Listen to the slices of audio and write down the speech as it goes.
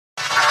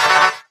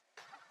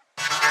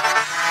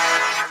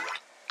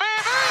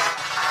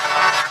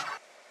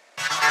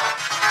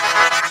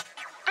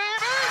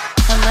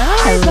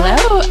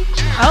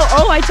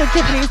Oh, I took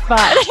Tiffany's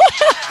spot.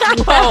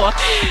 Whoa.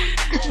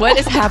 What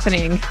is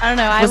happening? I don't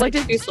know. I Was looked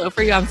it at too slow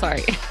for you? I'm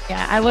sorry.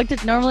 Yeah, I looked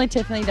at normally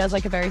Tiffany does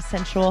like a very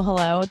sensual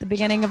hello at the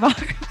beginning of our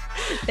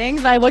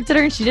things. But I looked at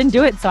her and she didn't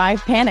do it, so I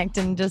panicked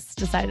and just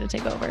decided to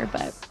take over.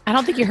 But I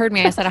don't think you heard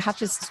me. I said I have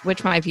to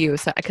switch my view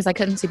because I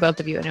couldn't see both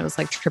of you and it was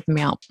like tripping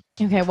me out.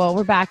 okay, well,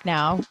 we're back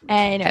now.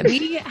 And Okay.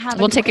 we have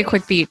We'll take a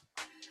quick beat.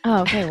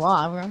 Oh, okay.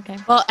 Well, we're okay.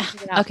 Well,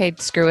 okay,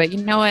 screw it.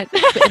 You know what?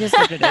 It is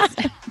what it is.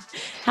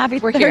 Happy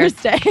We're here.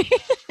 Thursday.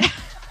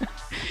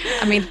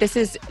 I mean, this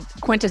is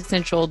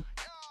quintessential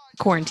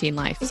quarantine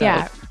life. So.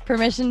 Yeah.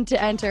 Permission to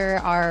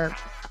enter our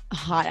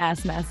hot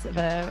ass mess of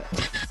a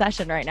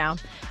session right now.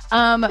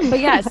 But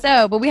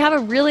we have a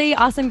really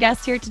awesome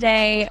guest here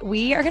today.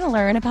 We are going to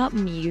learn about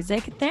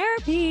music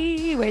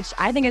therapy, which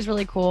I think is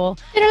really cool.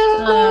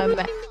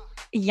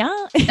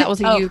 Yeah. That was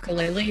a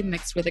ukulele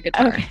mixed with a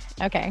guitar.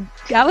 Okay.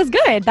 That was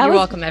good. You're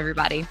welcome,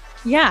 everybody.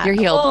 Yeah. You're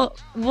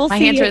healed. We'll My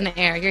see. hands are in the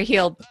air. You're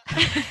healed.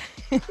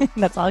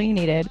 That's all you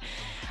needed.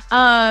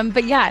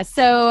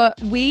 So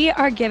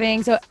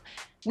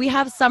we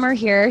have Summer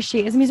here.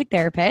 She is a music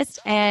therapist,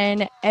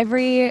 and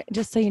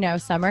just so you know,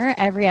 Summer,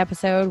 every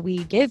episode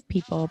we give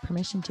people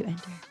permission to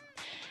enter.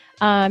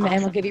 Awesome.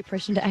 And we'll give you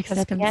permission to exit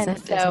at the end.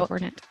 Consent is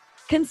important.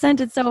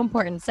 Consent is so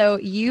important. So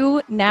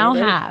you now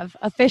have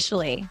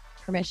officially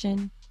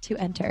permission to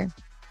enter.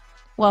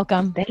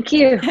 Welcome. Thank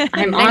you.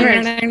 I'm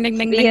honored to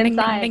be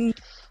inside.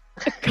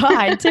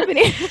 God,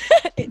 Tiffany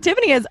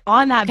is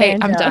on that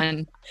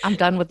banjo. I'm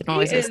done with the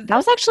noises. That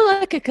was actually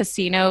like a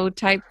casino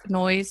type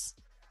noise.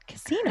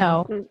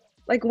 Casino?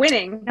 Like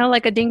winning. No,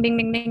 like a ding, ding,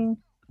 ding, ding.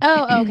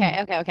 Oh,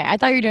 okay. I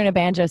thought you were doing a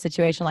banjo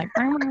situation like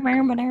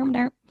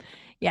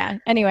yeah.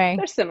 Anyway.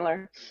 They're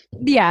similar.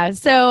 Yeah.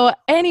 So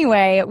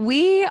anyway,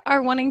 we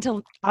are wanting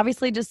to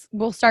obviously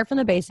we'll start from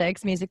the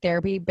basics, music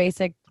therapy,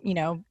 basic,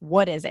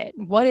 what is it?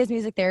 What is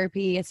music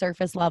therapy at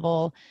surface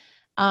level?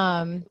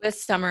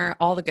 This Summer,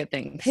 all the good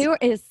things. Who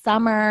is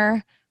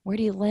Summer? Where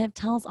do you live?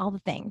 Tell us all the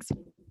things.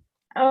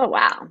 Oh,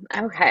 wow.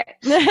 Okay.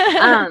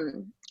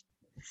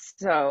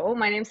 So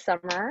my name's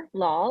Summer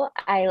Lal.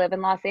 I live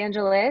in Los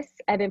Angeles.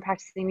 I've been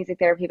practicing music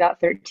therapy about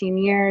 13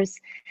 years.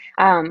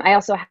 I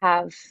also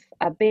have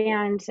a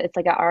band. It's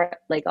like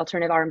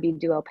alternative R&B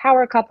duo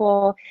power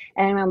couple,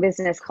 and my own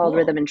business called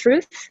Rhythm and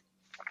Truth.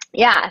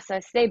 Yeah, so I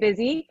stay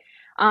busy.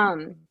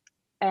 And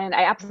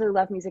I absolutely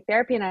love music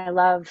therapy, and I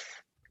love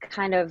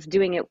kind of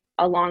doing it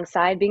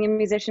alongside being a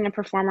musician and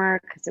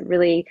performer because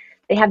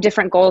they have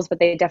different goals, but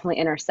they definitely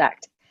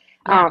intersect.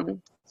 Yeah.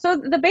 So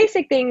the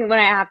basic thing, when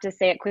I have to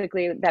say it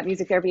quickly, that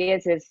music therapy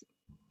is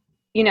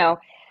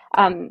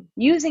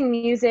using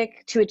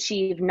music to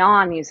achieve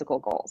non-musical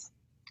goals.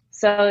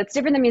 So it's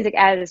different than music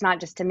ed. It's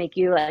not just to make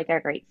you like a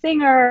great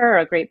singer or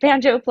a great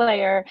banjo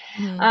player.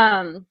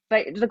 Mm-hmm.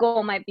 But the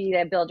goal might be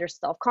to build your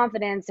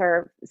self-confidence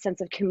or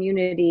sense of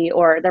community,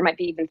 or there might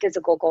be even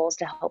physical goals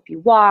to help you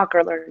walk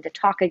or learn to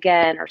talk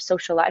again or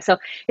socialize. So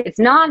it's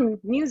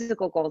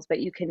non-musical goals, but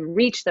you can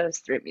reach those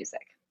through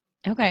music.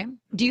 Okay.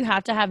 Do you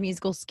have to have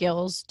musical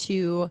skills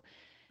to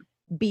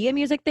be a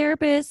music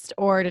therapist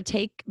or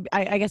to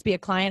be a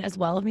client as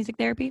well of music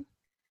therapy?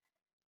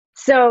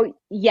 So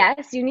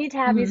yes, you need to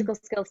have musical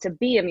skills to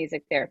be a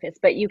music therapist,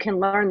 but you can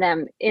learn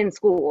them in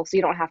school. So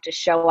you don't have to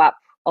show up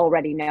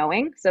already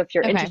knowing. So if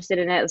you're interested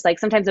in it, it's like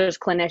sometimes there's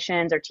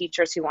clinicians or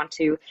teachers who want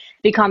to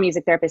become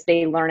music therapists.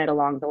 They learn it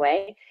along the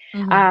way.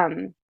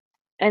 Mm-hmm.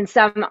 And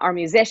some are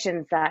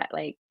musicians that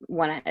like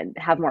want to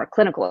have more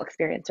clinical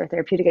experience or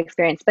therapeutic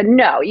experience. But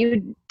no,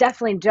 you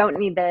definitely don't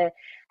need to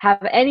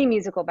have any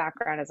musical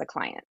background as a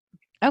client.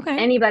 Okay.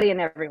 Anybody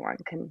and everyone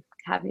can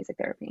have music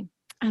therapy.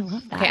 I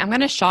love that. Okay, I'm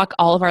going to shock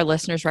all of our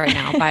listeners right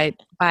now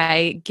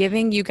by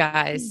giving you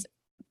guys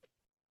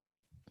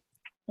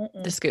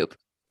the scoop.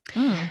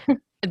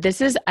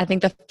 This is, I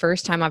think, the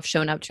first time I've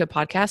shown up to a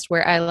podcast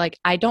where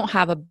I don't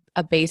have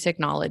a basic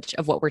knowledge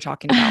of what we're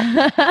talking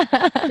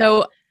about.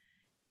 So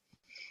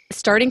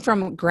starting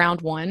from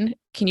ground one,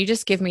 can you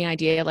just give me an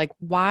idea,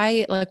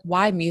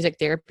 why music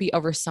therapy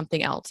over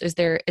something else? Is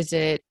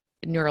it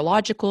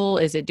neurological?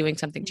 Is it doing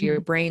something to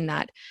your brain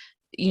that,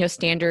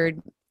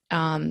 standard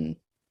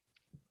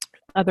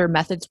other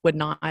methods would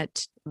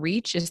not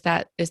reach? Is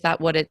that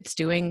what it's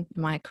doing?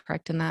 Am I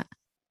correct in that?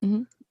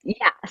 Mm-hmm.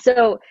 Yeah.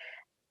 So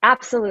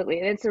absolutely.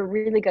 It's a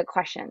really good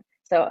question.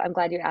 So I'm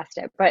glad you asked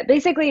it. But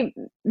basically,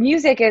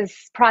 music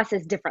is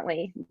processed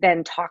differently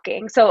than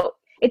talking. So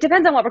it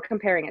depends on what we're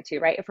comparing it to,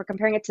 right? If we're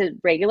comparing it to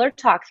regular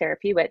talk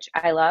therapy, which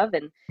I love,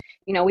 and,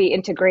 we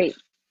integrate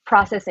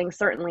processing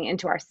certainly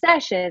into our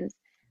sessions,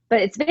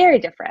 but it's very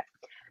different.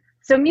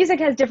 So music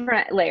has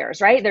different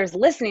layers, right? There's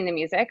listening to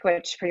music,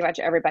 which pretty much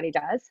everybody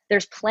does.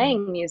 There's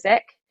playing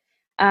music.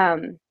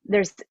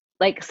 There's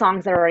like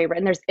songs that are already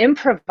written. There's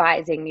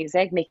improvising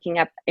music, making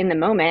up in the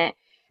moment.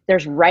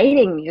 There's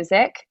writing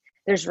music.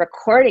 There's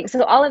recording.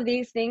 So all of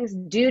these things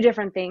do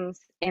different things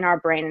in our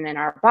brain and in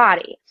our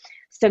body.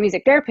 So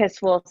music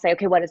therapists will say,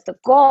 okay, what is the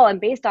goal? And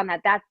based on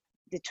that, that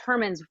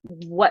determines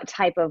what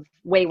type of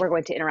way we're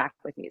going to interact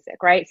with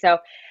music, right? So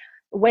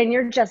when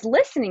you're just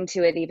listening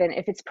to it, even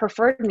if it's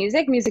preferred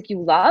music you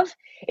love,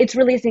 it's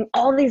releasing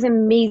all these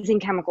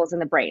amazing chemicals in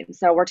the brain.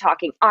 So we're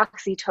talking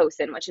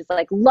oxytocin, which is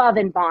like love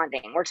and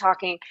bonding. We're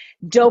talking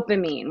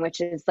dopamine,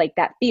 which is like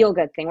that feel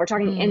good thing. We're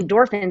talking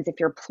endorphins. If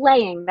you're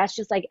playing, that's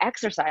just like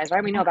exercise,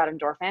 right? We know about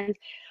endorphins.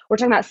 We're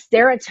talking about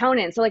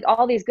serotonin. So like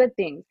all these good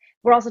things.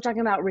 We're also talking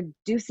about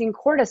reducing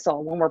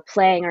cortisol when we're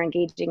playing or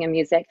engaging in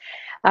music,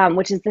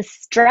 which is the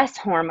stress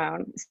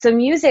hormone. So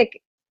music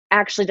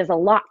actually does a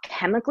lot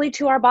chemically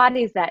to our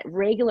bodies that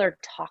regular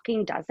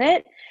talking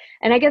doesn't.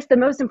 And I guess the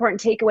most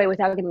important takeaway,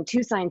 without getting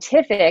too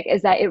scientific,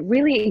 is that it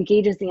really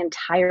engages the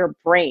entire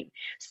brain.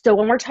 So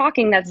when we're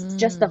talking, that's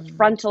just the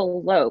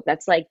frontal lobe.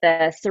 That's like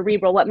the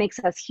cerebral, what makes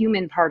us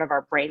human part of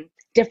our brain,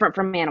 different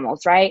from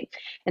animals, right?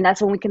 And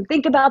that's when we can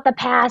think about the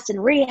past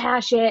and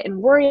rehash it and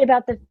worry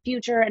about the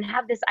future and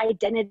have this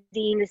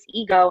identity and this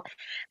ego.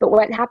 But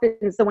what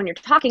happens, so when you're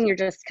talking, you're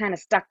just kind of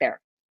stuck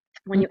there.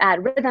 When you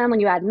add rhythm, when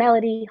you add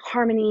melody,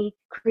 harmony,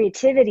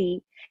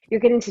 creativity, you're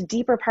getting to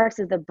deeper parts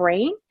of the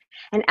brain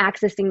and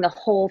accessing the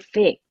whole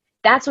thing.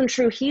 That's when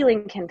true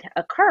healing can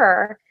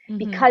occur,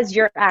 because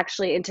you're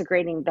actually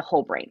integrating the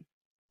whole brain.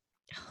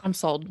 I'm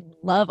sold.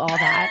 Love all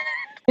that.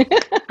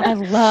 I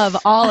love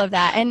all of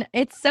that. And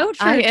it's so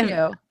true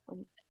too.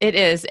 It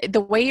is. The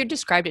way you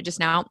described it just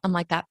now, I'm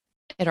like, that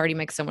it already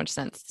makes so much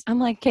sense. I'm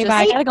like, okay,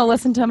 I gotta go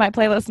listen to my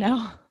playlist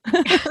now.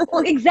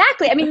 Well,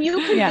 exactly. I mean, you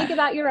can think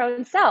about your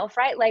own self,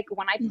 right? Like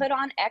when I put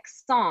on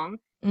X song,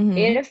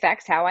 it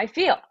affects how I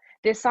feel.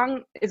 This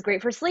song is great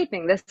for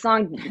sleeping. This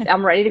song,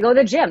 I'm ready to go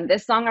to the gym.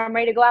 This song, I'm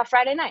ready to go out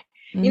Friday night.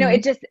 You know,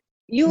 it just,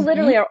 you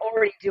literally are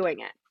already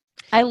doing it.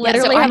 I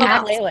literally have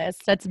a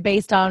playlist that's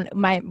based on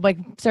my, like,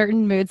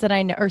 certain moods that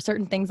I know, or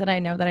certain things that I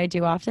know that I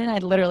do often. I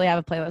literally have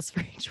a playlist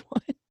for each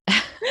one.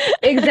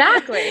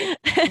 Exactly.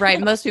 Right.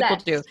 Most people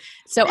do.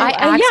 So I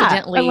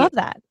accidentally, I love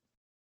that.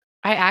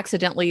 I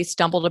accidentally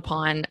stumbled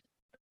upon,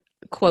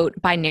 quote,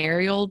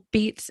 binaural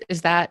beats.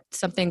 Is that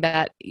something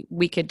that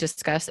we could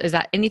discuss? Is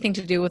that anything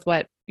to do with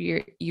what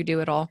you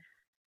do at all?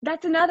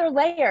 That's another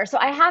layer. So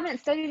I haven't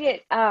studied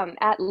it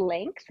at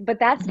length, but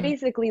that's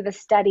basically the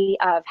study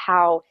of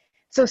how,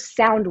 so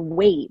sound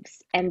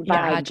waves and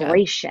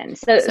vibration.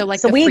 Gotcha.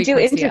 So we do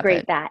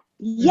integrate that.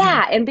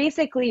 Yeah. And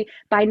basically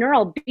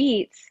binaural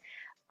beats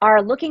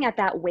are looking at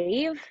that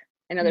wave.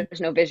 I know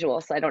there's no visual,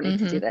 so I don't need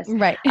to do this.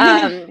 Right.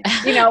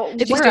 You know,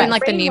 it's just doing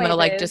like the Nemo,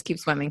 like just keep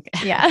swimming.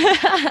 Yeah.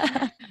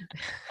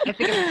 I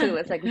think of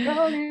Clueless, like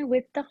rolling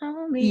with the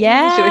homies.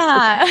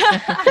 Yeah.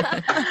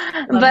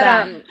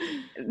 But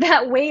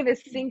that wave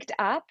is synced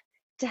up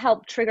to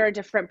help trigger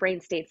different brain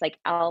states like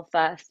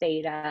alpha,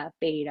 theta,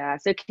 beta.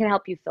 So it can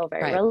help you feel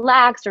very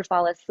relaxed or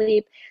fall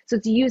asleep. So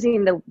it's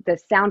using the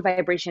sound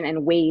vibration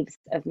and waves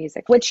of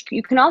music, which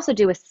you can also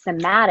do with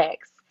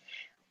cymatics,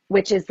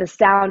 which is the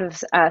sound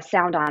of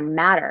sound on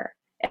matter.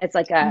 It's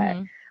like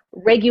a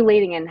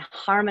regulating and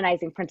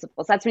harmonizing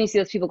principles. That's when you see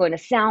those people going to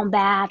sound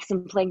baths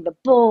and playing the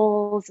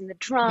bowls and the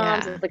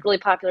drums. It's like really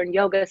popular in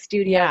yoga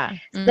studios. Yeah.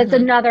 So that's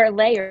another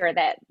layer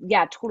that,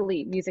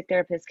 totally music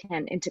therapists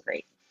can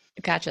integrate.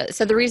 Gotcha.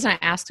 So the reason I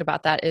asked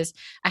about that is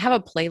I have a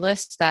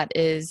playlist that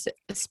is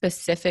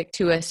specific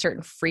to a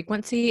certain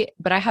frequency,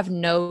 but I have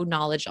no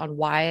knowledge on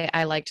why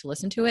I like to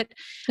listen to it.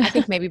 I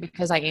think maybe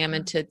because I am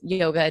into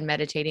yoga and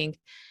meditating,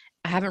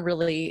 I haven't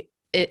really,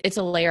 it's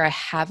a layer I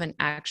haven't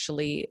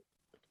actually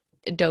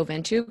dove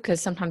into, because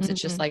sometimes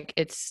it's just like,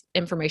 it's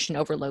information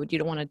overload. You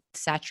don't want to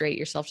saturate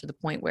yourself to the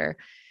point where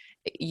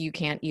you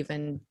can't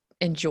even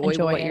enjoy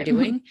what you're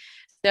doing.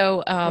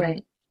 So,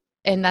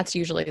 and that's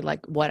usually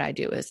like what I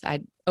do is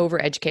I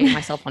overeducate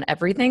myself on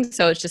everything.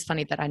 So it's just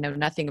funny that I know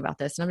nothing about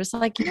this. And I'm just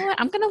like, you know what?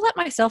 I'm going to let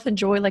myself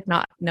enjoy like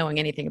not knowing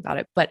anything about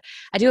it. But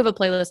I do have a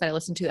playlist that I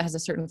listen to that has a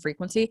certain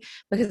frequency,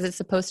 because it's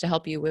supposed to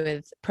help you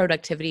with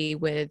productivity,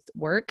 with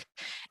work.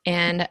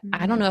 And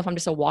I don't know if I'm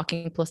just a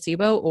walking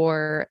placebo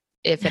or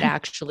if it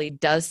actually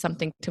does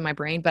something to my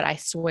brain, but I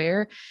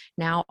swear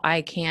now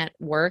I can't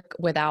work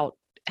without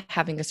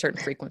having a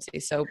certain frequency.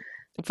 So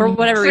for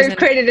whatever reason, we've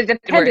created a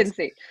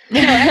dependency.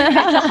 No,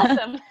 that's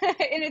awesome.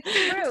 And it's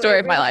true. Story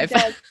of my life.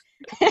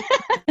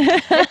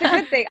 It's a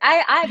good thing.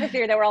 I have a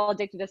theory that we're all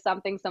addicted to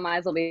something, so might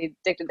as well be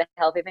addicted to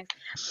healthy things.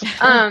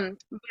 But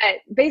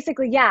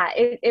basically,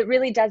 it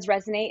really does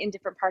resonate in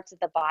different parts of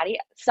the body.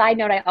 Side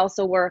note, I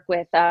also work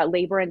with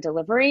labor and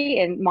delivery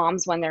and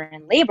moms when they're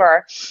in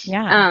labor.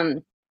 Yeah.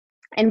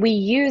 And we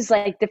use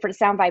like different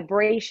sound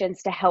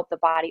vibrations to help the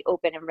body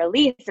open and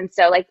release. And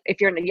so like if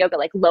you're in the yoga,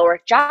 like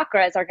lower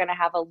chakras are going to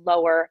have a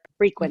lower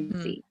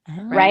frequency,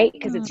 right?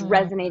 Because it's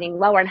resonating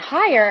lower, and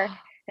higher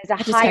is a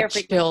higher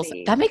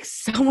frequency. That makes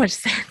so much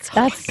sense.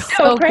 That's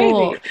so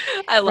cool.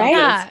 I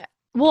love this.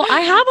 Well, I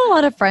have a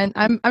lot of friends.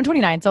 I'm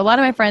 29, so a lot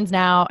of my friends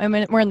now, I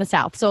mean, we're in the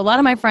South, so a lot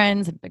of my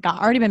friends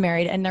already been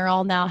married, and they're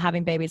all now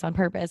having babies on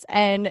purpose.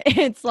 And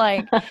it's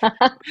like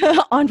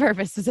on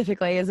purpose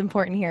specifically is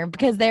important here,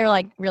 because they're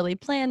like really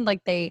planned.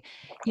 Like they,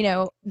 you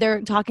know, they're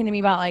talking to me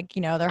about like,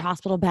 you know, their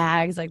hospital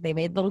bags. Like they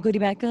made little goodie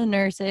bag for the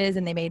nurses,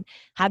 and they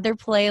had their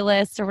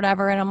playlists or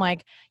whatever. And I'm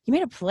like, you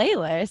made a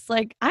playlist?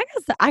 Like I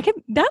guess I can.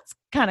 That's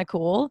kind of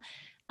cool.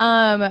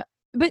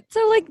 But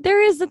so like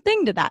there is a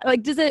thing to that.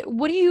 Like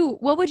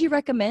what would you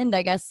recommend,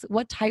 I guess,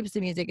 what types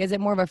of music? Is it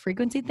more of a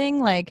frequency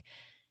thing? Like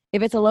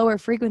if it's a lower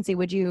frequency,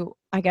 would you,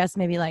 I guess,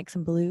 maybe like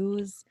some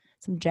blues,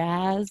 some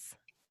jazz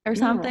or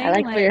something? I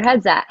like where your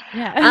head's at.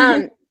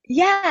 Yeah.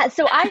 Yeah,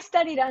 so I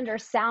studied under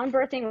sound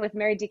birthing with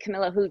Mary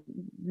DiCamillo, who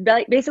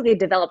basically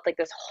developed like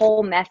this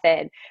whole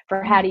method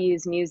for how to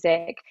use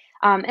music.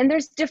 And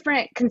there's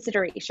different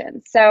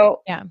considerations.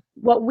 So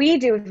what we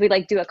do is we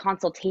like do a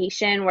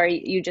consultation where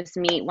you just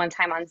meet one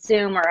time on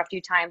Zoom or a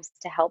few times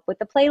to help with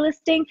the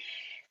playlisting.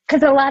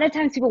 Because a lot of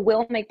times people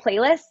will make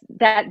playlists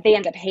that they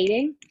end up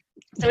hating.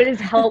 So it is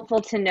helpful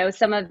to know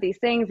some of these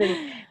things.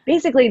 And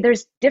basically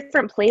there's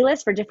different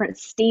playlists for different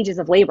stages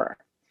of labor.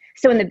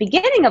 So in the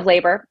beginning of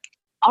labor,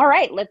 all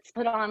right, let's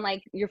put on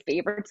like your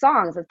favorite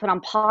songs. Let's put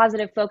on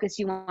positive focus.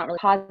 You want really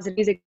positive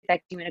music that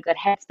gets you in a good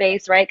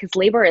headspace, right? Because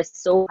labor is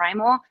so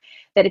primal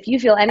that if you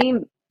feel any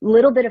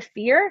little bit of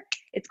fear,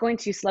 it's going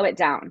to slow it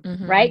down,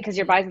 right? Because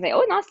your body's going to say,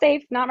 oh, not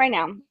safe, not right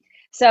now.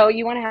 So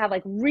you want to have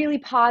like really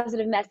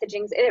positive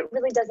messagings. It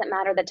really doesn't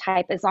matter the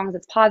type as long as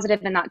it's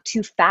positive and not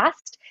too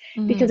fast,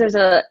 because there's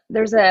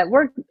a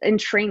word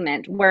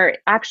entrainment where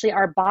actually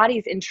our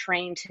body's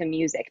entrained to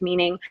music,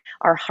 meaning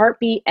our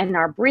heartbeat and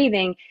our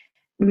breathing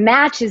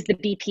matches the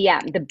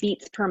BPM, the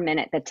beats per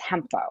minute, the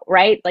tempo,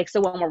 right? Like, so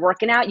when we're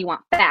working out, you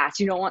want fast,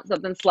 you don't want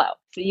something slow.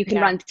 So you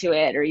can run to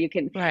it, or you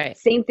can,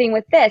 same thing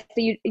with this.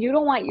 So you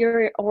don't want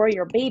your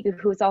baby,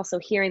 who's also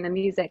hearing the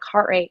music,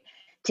 heart rate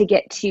to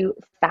get too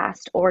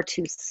fast or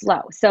too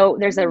slow. So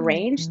there's a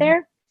range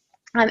there.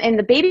 And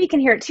the baby can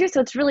hear it too. So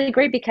it's really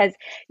great because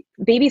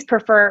babies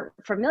prefer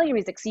familiar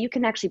music. So you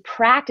can actually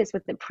practice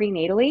with it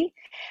prenatally,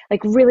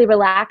 like really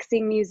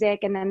relaxing music.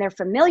 And then they're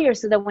familiar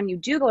so that when you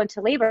do go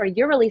into labor,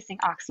 you're releasing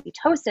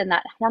oxytocin,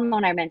 that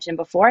hormone I mentioned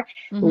before,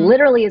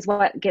 literally is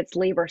what gets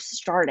labor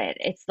started.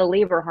 It's the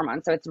labor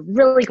hormone. So it's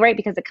really great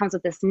because it comes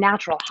with this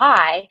natural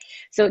high.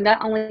 So it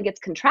not only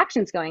gets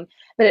contractions going,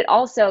 but it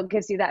also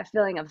gives you that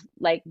feeling of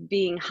like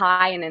being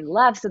high and in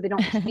love, so they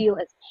don't feel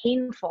as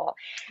painful.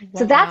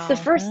 So that's the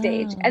first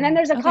stage. And then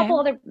there's a couple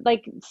other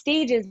like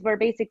stages where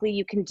basically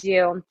you can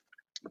do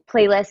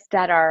playlists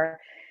that are,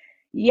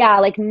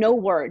 like no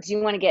words.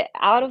 You want to get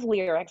out of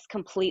lyrics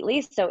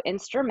completely. So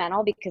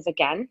instrumental, because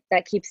again,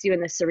 that keeps you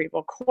in the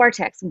cerebral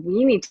cortex.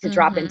 We need to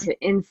drop into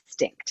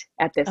instinct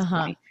at this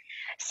point.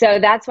 So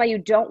that's why you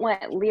don't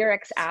want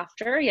lyrics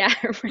after.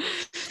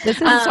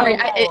 This is sorry.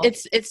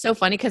 It's so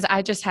funny because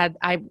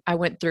I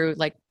went through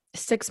like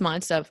 6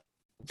 months of,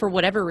 for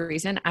whatever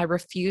reason, I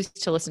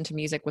refused to listen to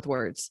music with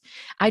words.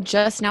 I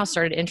just now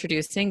started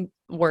introducing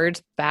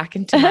words back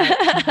into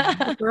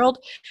my world.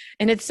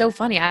 And it's so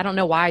funny. I don't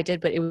know why I did,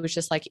 but it was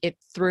just like, it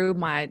threw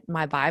my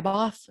vibe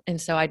off.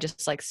 And so I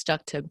just like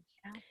stuck to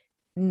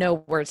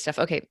no word stuff.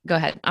 Okay, go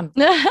ahead.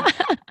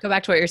 Go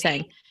back to what you're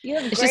saying.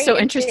 It's just so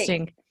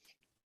interesting.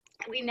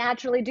 We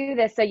naturally do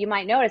this. So you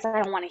might notice,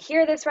 I don't want to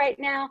hear this right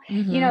now.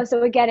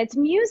 So again, it's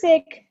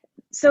music.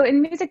 So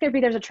in music therapy,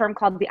 there's a term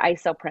called the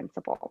ISO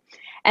principle.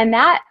 And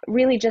that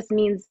really just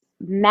means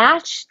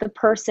match the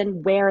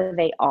person where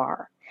they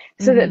are.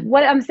 So that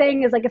what I'm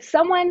saying is, like, if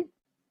someone,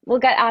 we'll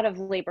get out of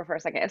labor for a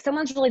second. If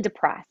someone's really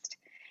depressed,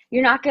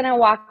 you're not going to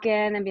walk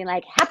in and be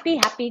like, happy,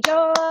 happy,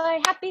 joy,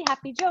 happy,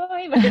 happy,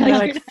 joy.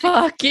 Like,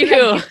 fuck you.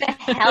 Get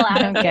the hell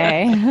out of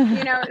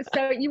here.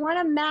 So you want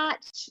to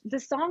match the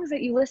songs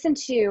that you listen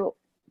to.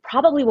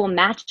 Probably will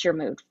match your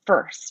mood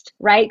first,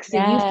 right? So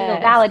you feel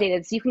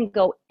validated, so you can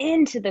go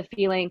into the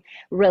feeling,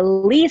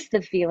 release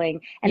the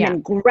feeling, and then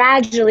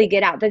gradually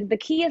get out. The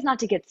key is not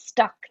to get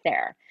stuck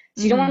there.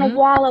 So you don't want to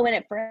wallow in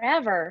it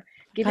forever.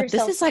 Give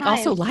yourself this is like time.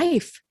 Also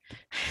life.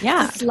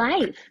 It's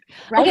life,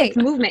 right? It's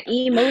movement,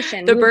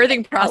 emotion. The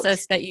birthing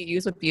process that you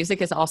use with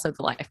music is also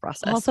the life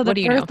process. Also the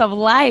birth of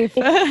life.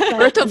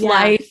 Birth of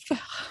life.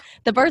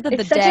 The birth of the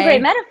day. It's such a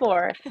great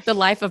metaphor. The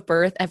life of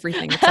birth,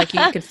 everything. It's like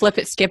you can flip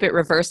it, skip it,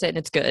 reverse it, and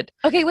it's good.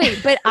 Okay, wait.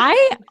 But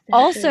I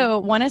also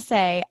want to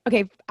say,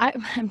 okay,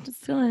 I'm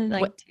just feeling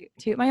like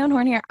toot my own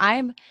horn here.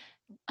 I've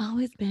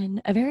always been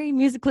a very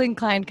musically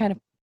inclined kind of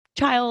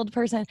child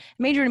person.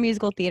 Majored in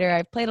musical theater.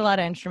 I've played a lot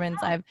of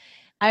instruments.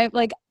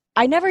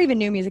 I never even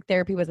knew music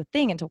therapy was a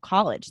thing until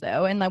college,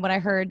 though. And like when I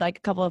heard like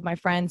a couple of my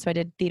friends who I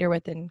did theater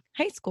with in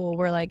high school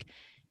were like,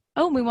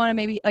 oh, we want to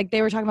maybe, like,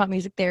 they were talking about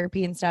music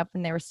therapy and stuff,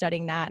 and they were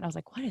studying that. And I was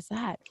like, what is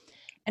that?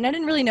 And I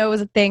didn't really know it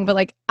was a thing, but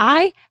like,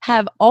 I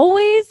have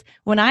always,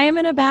 when I am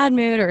in a bad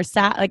mood or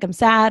sad, like I'm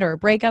sad or a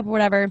breakup or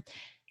whatever,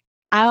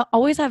 I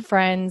always have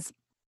friends,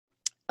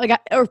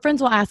 or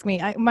friends will ask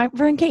me, my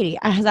friend Katie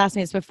has asked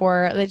me this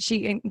before, that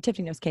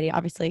Tiffany knows Katie,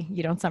 obviously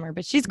you don't summer,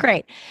 but she's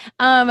great.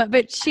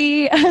 But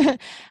she,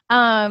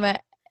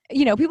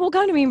 people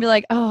come to me and be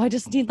like, oh, I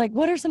just need, like,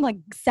 what are some like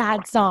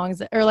sad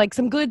songs or like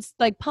some good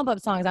like pump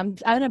up songs? I'm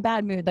in a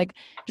bad mood. Like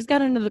just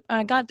got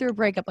through a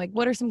breakup. Like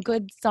what are some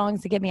good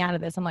songs to get me out of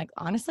this? I'm like,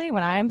 honestly,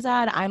 when I'm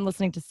sad, I'm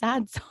listening to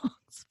sad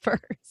songs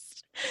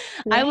first.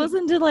 Right. I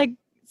listen to like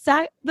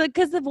sad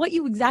because of what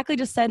you exactly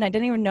just said. And I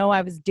didn't even know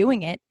I was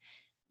doing it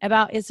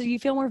about it. So you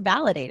feel more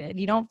validated.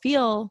 You don't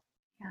feel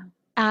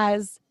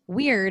as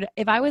weird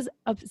if I was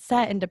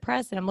upset and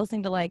depressed and I'm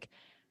listening to like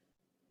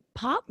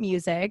pop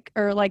music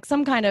or like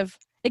some kind of,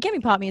 it can be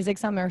pop music,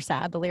 some are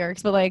sad, the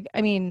lyrics, but like,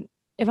 I mean,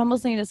 if I'm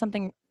listening to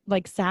something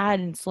like sad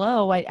and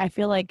slow, I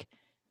feel like,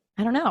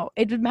 I don't know,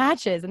 it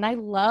matches. And I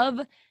love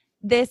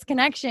this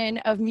connection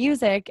of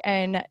music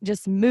and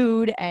just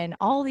mood and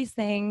all these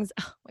things.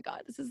 Oh my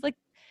God, this is like,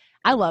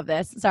 I love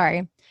this.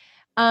 Sorry.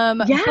 Yeah.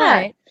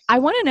 But I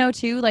want to know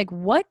too, like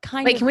what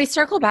kind Wait, of, can we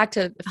circle back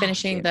to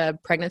finishing the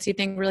pregnancy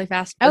thing really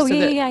fast? Oh,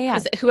 Just so yeah.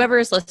 'cause whoever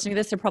is listening to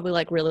this, they're probably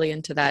like really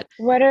into that.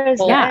 What is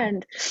the Yeah.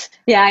 end?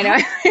 Yeah, I know.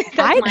 That's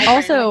I my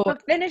also-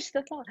 but finish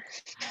the thought.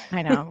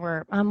 I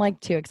know I'm like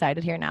too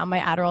excited here now. My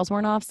Adderall's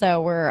worn off,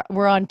 so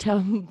we're on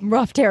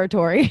rough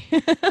territory.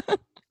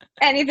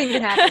 Anything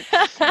can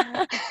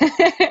happen.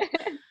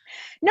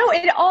 No,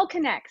 it all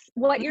connects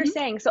what you're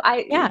saying. So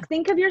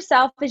think of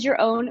yourself as your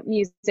own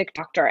music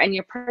doctor, and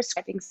you're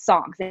prescribing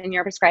songs and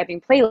you're prescribing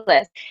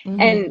playlists.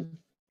 And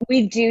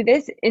we do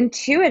this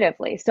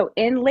intuitively. So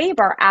in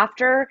labor,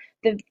 after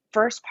the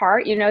first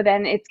part,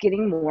 then it's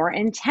getting more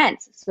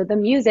intense. So the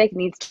music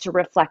needs to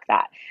reflect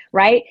that,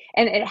 right?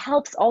 And it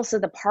helps also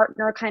the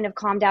partner kind of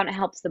calm down. It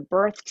helps the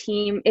birth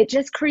team. It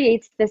just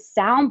creates this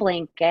sound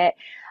blanket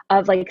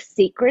of like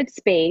sacred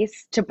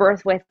space to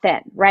birth within,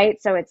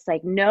 right? So it's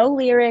like no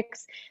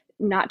lyrics,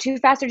 not too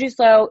fast or too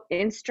slow,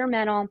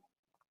 instrumental.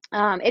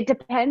 It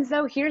depends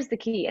though. Here's the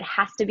key. It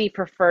has to be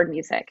preferred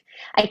music.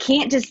 I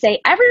can't just say,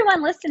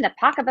 everyone listen to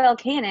Pachelbel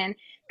Canon,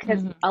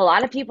 because a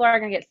lot of people are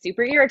going to get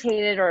super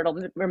irritated, or it'll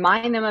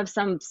remind them of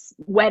some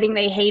wedding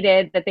they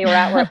hated that they were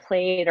at where it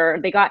played, or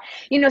they got,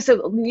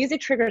 so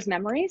music triggers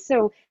memories.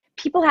 So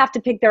people have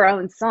to pick their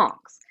own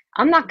songs.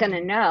 I'm not going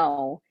to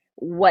know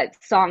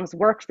what songs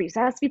work for you.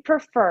 So it has to be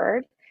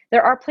preferred.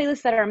 There are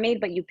playlists that are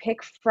made, but you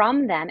pick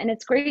from them. And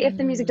it's great if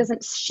the music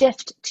doesn't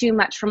shift too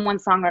much from one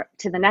song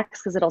to the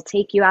next, because it'll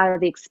take you out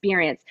of the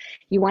experience.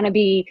 You want to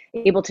be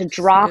able to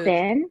drop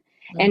in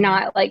and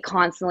not like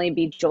constantly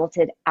be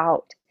jolted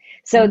out.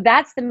 So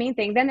that's the main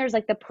thing. Then there's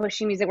like the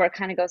pushy music where it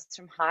kind of goes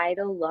from high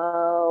to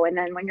low. And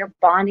then when you're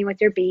bonding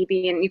with your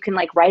baby, and you can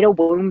like write a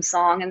womb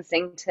song and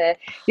sing to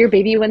your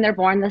baby when they're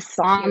born, the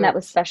song that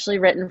was specially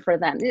written for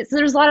them. So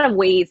there's a lot of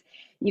ways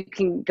you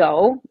can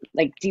go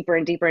like deeper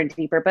and deeper and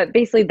deeper. But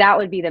basically that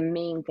would be the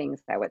main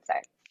things I would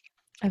say.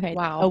 Okay.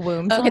 Wow. A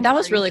womb. Okay, that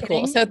was really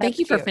cool. So thank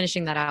you for cute.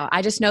 finishing that out.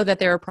 I just know that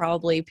there are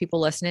probably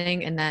people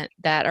listening and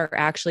that are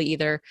actually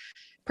either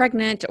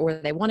pregnant or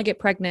they want to get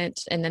pregnant,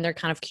 and then they're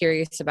kind of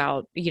curious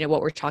about,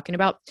 what we're talking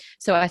about.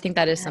 So I think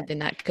that is something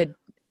that could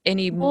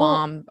any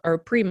mom or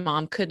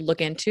pre-mom could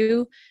look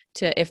into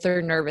if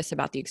they're nervous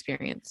about the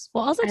experience.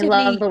 Well, also, I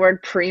love the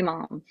word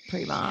pre-mom.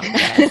 Pre-mom.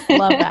 Yes,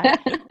 love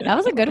that. That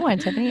was a good one,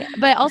 Tiffany.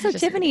 But also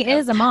Tiffany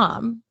is a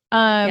mom.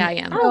 Yeah, I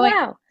am. Oh,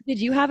 wow. Did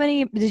you have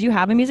a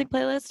music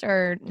playlist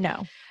or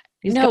no?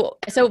 No.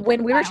 So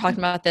when we were talking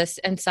about this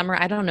in summer,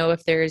 I don't know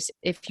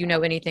if you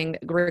know anything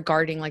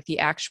regarding like the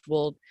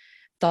actual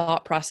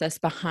thought process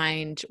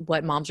behind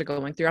what moms are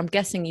going through. I'm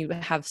guessing you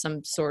have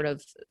some sort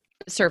of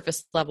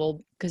surface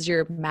level because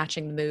you're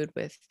matching the mood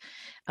with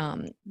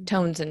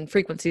tones and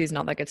frequencies and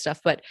all that good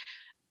stuff. But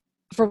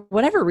for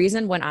whatever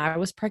reason, when I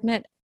was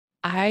pregnant,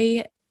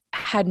 I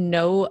had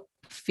no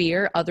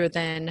fear other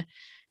than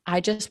I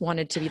just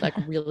wanted to be like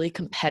really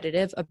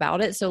competitive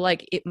about it. So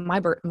like my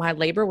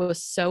labor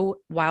was so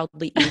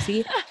wildly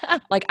easy.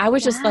 Like I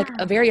was just like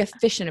very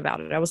efficient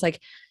about it. I was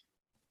like,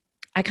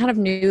 I kind of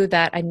knew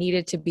that I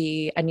needed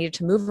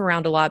to move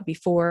around a lot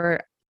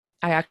before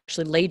I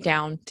actually laid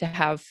down to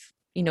have,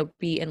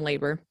 be in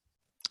labor.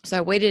 So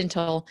I waited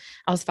until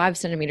I was 5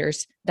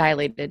 centimeters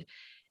dilated,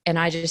 and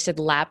I just did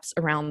laps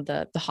around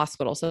the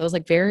hospital. So I was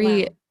like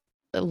very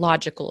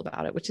logical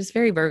about it, which is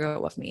very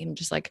Virgo of me. I'm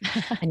just like,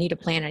 I need a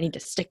plan. I need to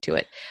stick to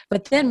it.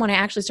 But then when I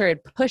actually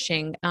started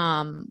pushing,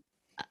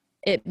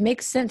 it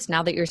makes sense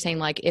now that you're saying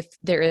like, if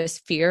there is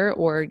fear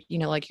or,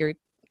 like your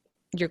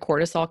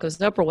cortisol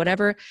goes up or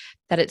whatever,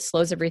 that it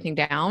slows everything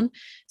down.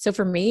 So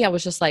for me, I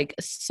was just like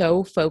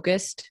so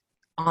focused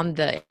on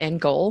the end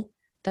goal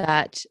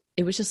that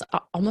it was just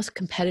almost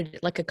competitive,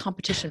 like a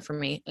competition for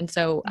me. And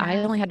so I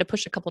only had to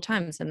push a couple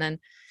times, and then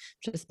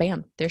just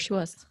bam, there she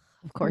was.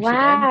 Of course.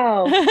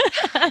 Wow.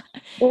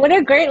 What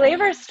a great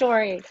labor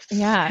story.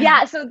 Yeah.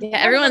 Yeah. So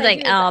everyone's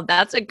like, oh,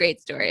 that's a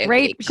great story.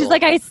 Great. Okay, cool. She's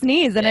like, I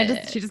sneezed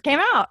and she just came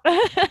out.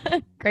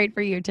 Great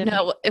for you, Tiffany.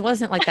 No, it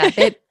wasn't like that.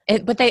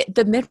 But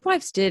the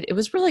midwives did, it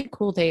was really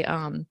cool. They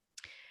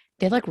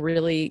like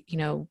really,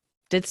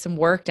 did some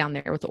work down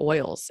there with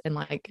oils and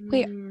like,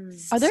 wait,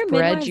 are there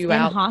midwives in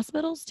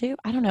hospitals too?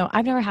 I don't know.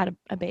 I've never had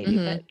a baby,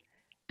 but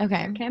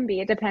okay. It can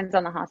be. It depends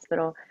on the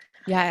hospital.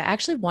 Yeah, I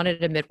actually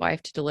wanted a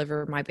midwife to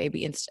deliver my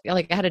baby.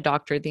 Like I had a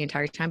doctor the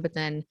entire time, but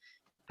then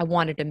I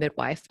wanted a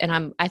midwife.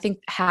 And I think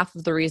half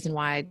of the reason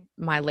why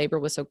my labor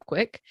was so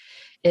quick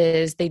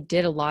is they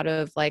did a lot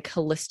of like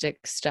holistic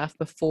stuff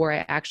before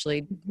I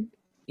actually,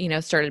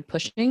 started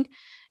pushing.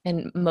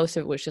 And most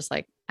of it was just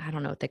like, I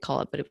don't know what they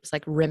call it, but it was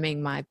like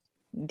rimming my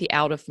the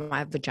out of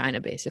my vagina,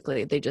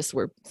 basically. They just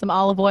were Some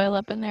olive oil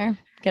up in there.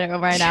 Get it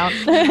right out.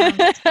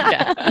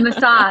 yeah.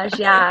 Massage,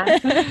 yeah.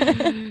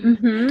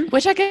 Mm-hmm.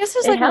 Which I guess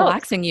is It like helps.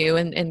 relaxing you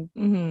and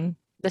Mm-hmm.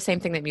 the same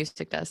thing that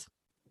music does.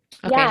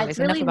 Okay, Yeah, anyways, it's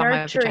really enough about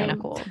nurturing. my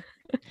vagina. Cool.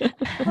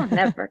 Oh,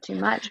 never too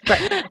much, but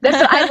that's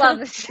what I love.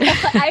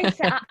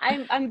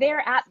 I'm there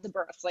at the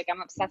birth. Like,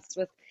 I'm obsessed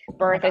with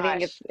birth. I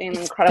think it's an It's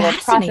incredible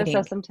process. fascinating.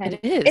 So sometimes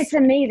It is. it's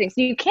amazing.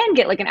 So you can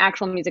get like an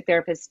actual music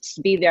therapist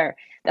to be there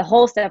the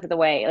whole step of the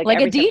way, Like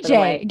a every step of the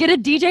way. DJ. Get a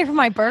DJ for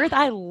my birth.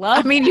 I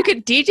love I mean, you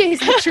could DJ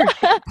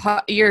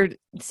at your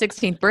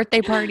 16th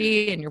birthday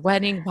party and your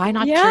wedding. Why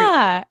not?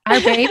 Yeah. Our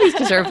babies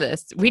deserve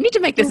this. We need to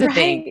make this a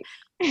thing. Right.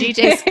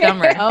 DJ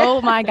Summer. Oh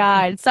my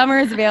God. Summer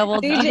is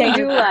available. DJ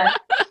doula.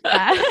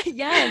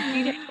 Yes,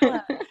 DJ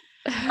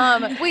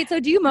doula. Wait, so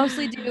do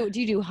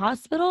you do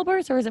hospital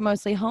births or is it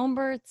mostly home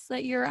births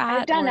that you're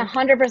at? I've done or-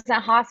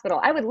 100% hospital.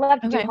 I would love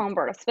to Okay. do home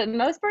births, but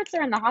most births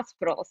are in the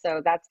hospital.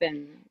 So that's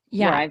been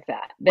Yeah. where I've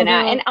been at.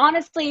 Although- And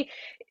honestly,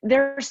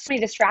 there's so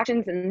many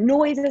distractions and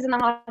noises in the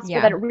hospital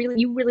Yeah. that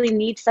you really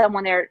need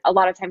someone there a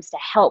lot of times to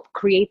help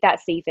create that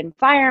safe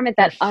environment,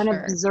 that For sure.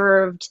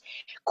 unobserved,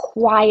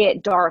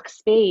 quiet, dark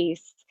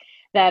space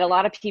that a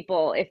lot of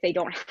people, if they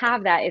don't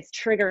have that, it's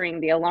triggering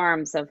the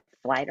alarms of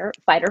fight or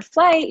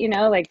flight,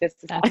 like this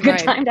is not a That's good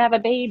right. time to have a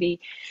baby.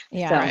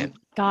 Yeah. So, Right.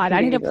 God, it I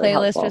can need a be really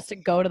playlist helpful. just to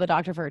go to the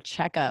doctor for a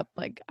checkup.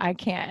 Like I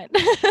can't.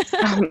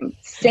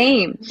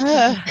 Same.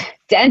 Ugh.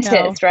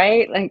 Dentist,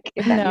 right? Like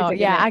if that No, music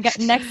yeah. in it.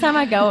 Next time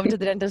I go to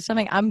the dentist or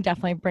something, I'm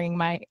definitely bringing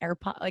my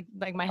AirPod,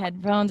 like my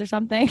headphones or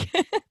something.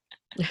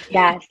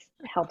 Yes,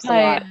 it helps a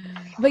lot.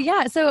 But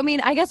yeah, so I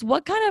mean, I guess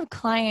what kind of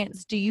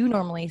clients do you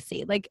normally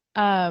see? Like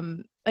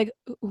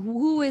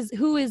who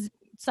is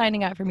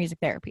signing up for music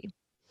therapy?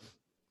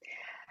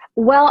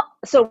 Well,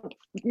 so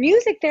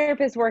music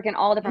therapists work in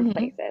all different Mhm.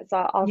 places.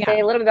 So I'll Yeah. say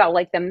a little bit about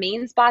like the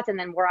main spots and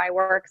then where I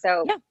work.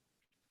 So Yeah.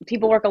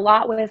 people work a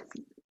lot with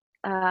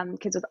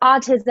kids with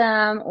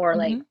autism or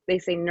like Mhm. they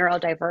say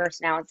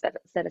neurodiverse now instead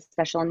of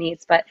special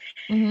needs, but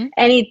Mm-hmm.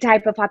 any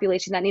type of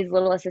population that needs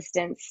little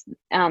assistance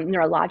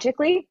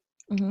neurologically.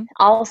 Mm-hmm.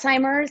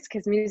 Alzheimer's,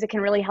 because music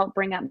can really help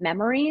bring up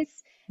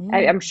memories. Mm-hmm.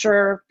 I'm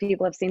sure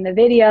people have seen the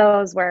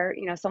videos where,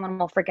 someone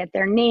will forget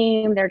their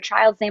name, their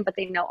child's name, but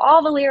they know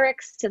all the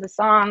lyrics to the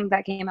song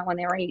that came out when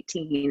they were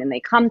 18 and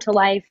they come to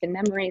life and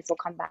memories will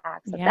come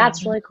back. So Yeah.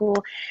 that's really cool.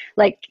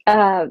 Like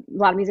a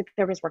lot of music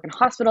therapists work in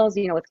hospitals,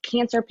 with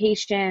cancer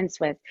patients,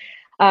 with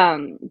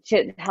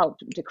to help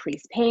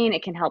decrease pain.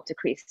 It can help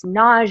decrease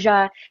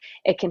nausea.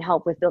 It can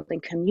help with building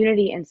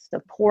community and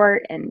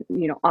support and,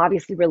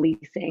 obviously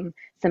releasing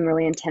some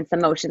really intense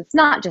emotions,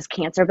 not just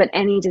cancer, but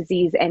any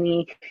disease,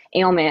 any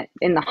ailment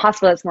in the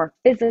hospital. It's more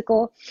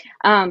physical.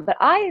 But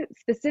I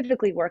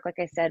specifically work, like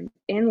I said,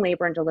 in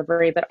labor and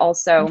delivery, but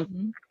also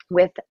Mhm.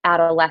 with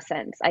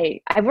adolescents.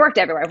 I've worked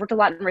everywhere. I've worked a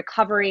lot in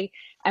recovery.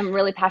 I'm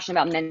really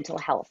passionate about mental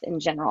health in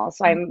general.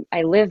 So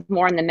I live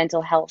more in the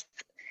mental health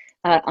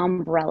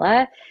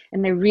umbrella,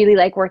 and I really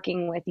like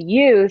working with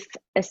youth,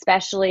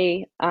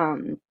 especially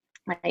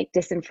like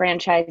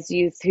disenfranchised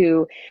youth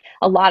who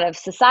a lot of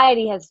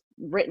society has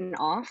written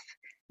off.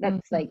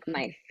 That's like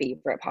my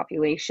favorite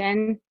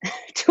population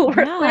to work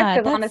with,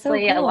 because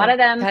honestly, a lot of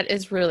them, That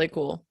is really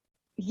cool.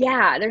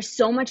 yeah, there's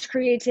so much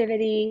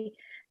creativity.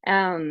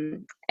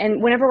 And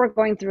whenever we're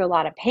going through a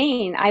lot of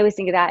pain, I always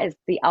think of that as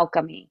the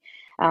alchemy,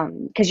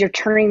 because you're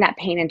turning that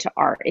pain into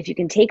art. If you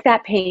can take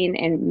that pain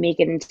and make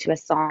it into a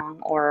song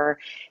or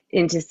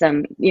into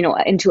some,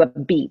 into a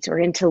beat or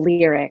into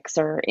lyrics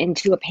or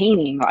into a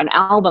painting or an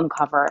album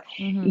cover,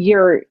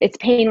 Mhm. it's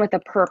pain with a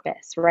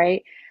purpose,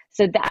 right?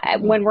 So that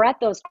when we're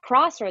at those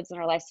crossroads in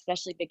our life,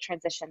 especially big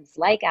transitions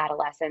like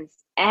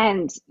adolescence,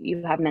 and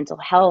you have mental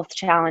health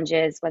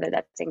challenges, whether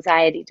that's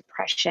anxiety,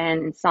 depression,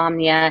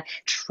 insomnia,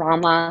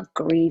 trauma,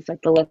 grief,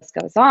 like the list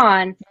goes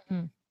on,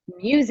 Mhm.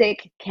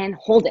 music can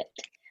hold it.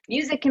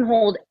 Music can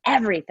hold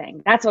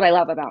everything. That's what I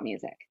love about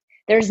music.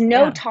 There's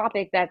no Yeah.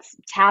 topic that's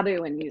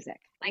taboo in music.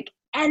 Like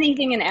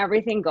anything and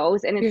everything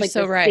goes, and it's You're like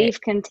so the right. safe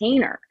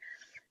container.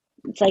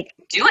 It's like,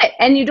 do it.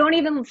 And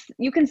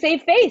you can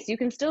save face. You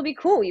can still be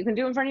cool. You can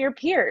do it in front of your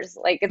peers.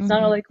 Like, it's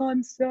not like, oh,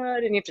 I'm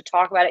sad, and you have to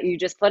talk about it. You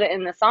just put it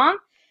in the song.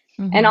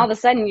 And all of a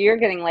sudden you're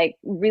getting like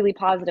really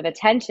positive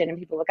attention and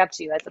people look up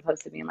to you, as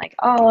opposed to being like,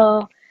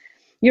 oh,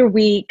 you're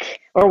weak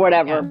or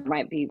whatever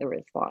might be the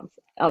response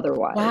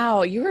otherwise.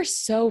 Wow, you are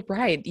so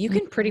right. You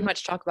can pretty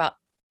much talk about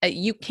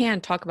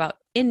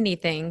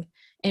anything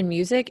in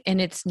music, and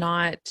it's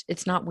not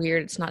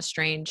weird, it's not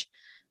strange.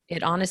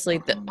 It honestly,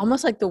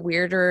 almost like the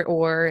weirder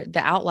or the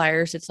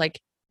outliers, it's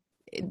like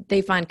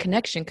they find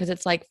connection, because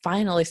it's like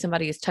finally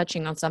somebody is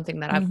touching on something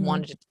that I've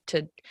wanted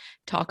to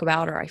talk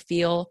about or I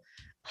feel.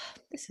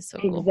 This is so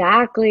cool.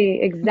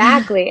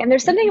 Exactly. And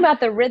there's something about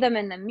the rhythm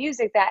and the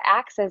music that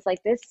acts as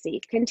like this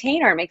safe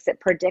container, makes it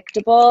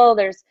predictable.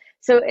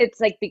 So it's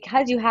like,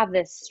 because you have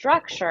this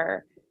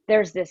structure,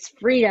 there's this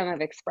freedom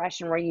of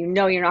expression where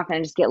you're not going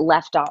to just get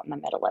left out in the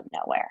middle of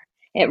nowhere.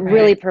 It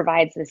really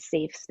provides this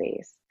safe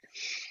space.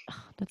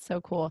 Oh, that's so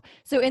cool.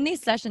 So in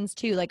these sessions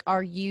too, like,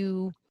 are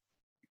you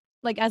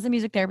like as a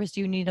music therapist,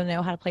 do you need to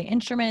know how to play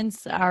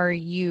instruments? Are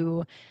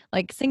you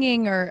like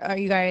singing, or are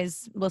you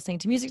guys listening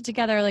to music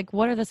together? Like,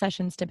 what are the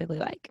sessions typically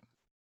like?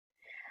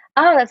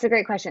 Oh, that's a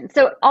great question.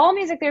 So all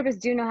music therapists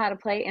do know how to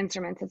play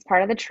instruments. It's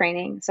part of the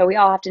training. So we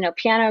all have to know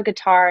piano,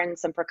 guitar, and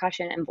some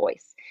percussion and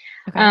voice.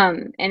 Okay.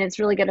 And it's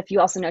really good if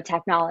you also know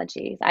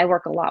technologies. I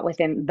work a lot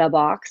within the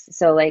box.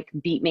 So like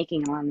beat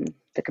making on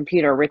the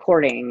computer,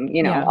 recording,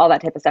 Yeah. all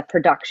that type of stuff.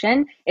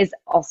 Production is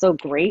also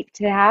great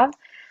to have.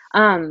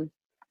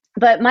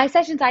 But my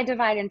sessions, I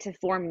divide into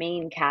 4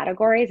 main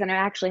categories, and I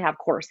actually have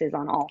courses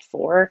on all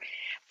 4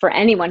 for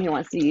anyone who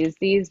wants to use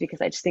these,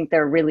 because I just think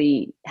they're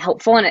really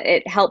helpful, and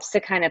it helps to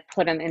kind of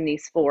put them in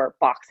these 4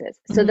 boxes.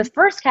 So the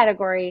first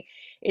category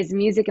is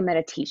music and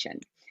meditation.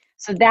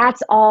 So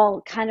that's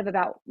all kind of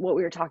about what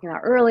we were talking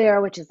about earlier,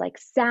 which is like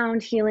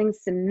sound healing,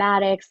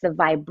 somatics, the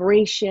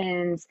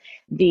vibrations,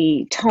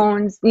 the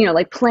tones,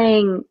 like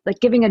playing, like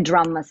giving a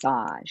drum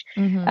massage,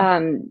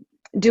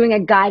 doing a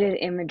guided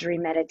imagery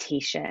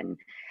meditation,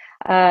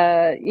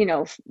 so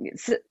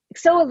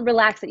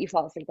relaxed that you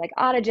fall asleep, like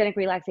autogenic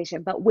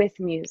relaxation, but with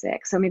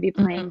music. So maybe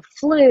playing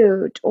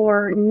flute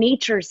or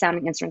nature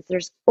sounding instruments.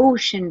 There's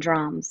ocean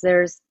drums,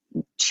 there's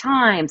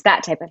chimes,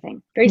 that type of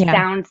thing. Very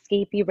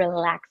soundscapey,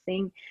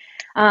 relaxing.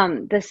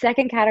 The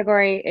second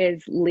category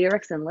is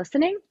lyrics and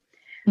listening.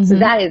 So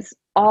that is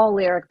all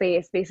lyric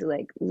based, basically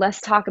like,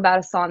 let's talk about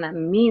a song that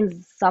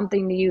means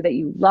something to you, that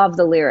you love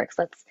the lyrics.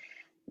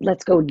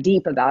 Let's go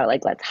deep about it.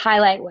 Like, let's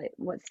highlight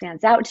what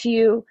stands out to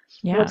you.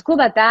 Yeah. What's cool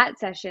about that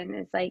session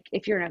is, like,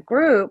 if you're in a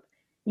group,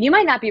 you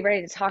might not be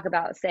ready to talk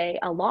about, say,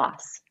 a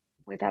loss.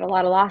 We've had a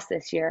lot of loss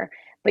this year,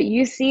 but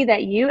you see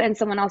that you and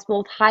someone else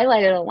both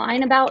highlighted a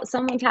line about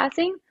someone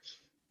passing.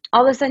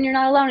 All of a sudden, you're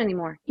not alone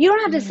anymore. You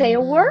don't have to say a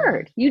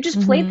word. You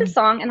just played the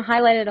song and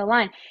highlighted a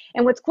line.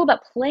 And what's cool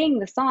about playing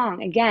the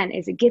song, again,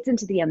 is it gets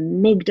into the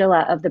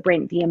amygdala of the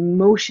brain, the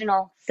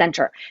emotional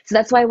center. So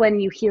that's why when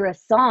you hear a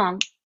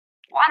song,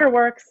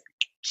 waterworks,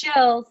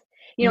 chills,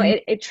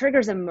 it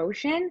triggers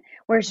emotion,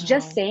 whereas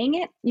just saying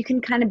it, you can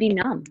kind of be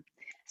numb.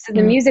 So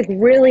the music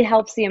really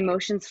helps the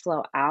emotions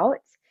flow out.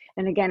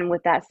 And again,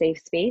 with that safe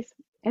space.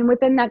 And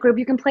within that group,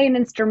 you can play an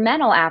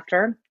instrumental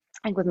after.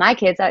 Like with my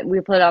kids, we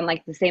put on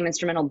like the same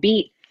instrumental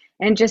beat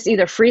and just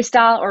either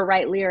freestyle or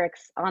write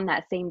lyrics on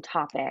that same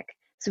topic.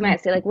 So we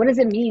might say, like, what does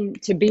it mean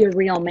to be a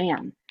real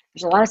man?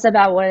 There's a lot of stuff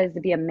about what it is to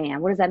be a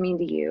man. What does that mean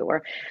to you?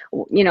 Or,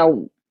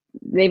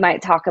 they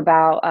might talk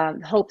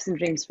about hopes and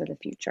dreams for the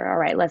future. All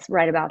right, let's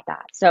write about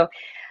that. So,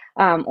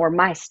 or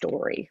my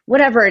story,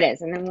 whatever it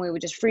is. And then we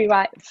would just free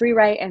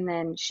write and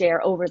then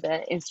share over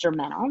the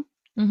instrumental.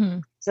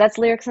 So that's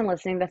lyrics and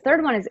listening. The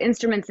third one is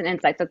instruments and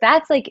insights. So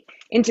that's like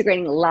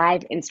integrating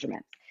live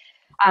instruments.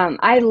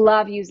 I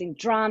love using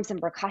drums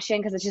and percussion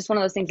because it's just one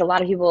of those things a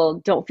lot of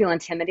people don't feel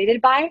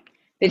intimidated by.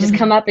 They just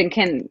come up and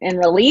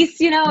release,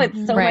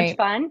 it's so much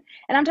fun.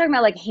 And I'm talking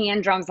about like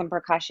hand drums and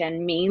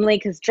percussion mainly,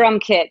 because drum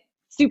kit,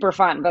 super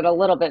fun, but a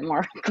little bit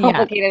more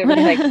complicated with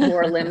like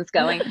 4 limbs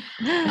going.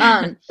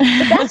 But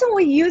that's what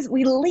we use.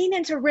 We lean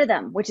into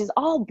rhythm, which is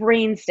all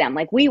brainstem.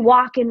 Like we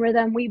walk in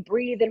rhythm, we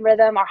breathe in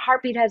rhythm, our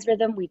heartbeat has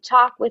rhythm, we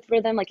talk with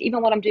rhythm. Like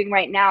even what I'm doing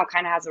right now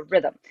kind of has a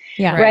rhythm.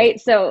 Yeah. Right.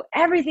 So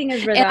everything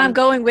is rhythm. And I'm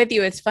going with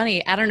you. It's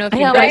funny. I don't know if you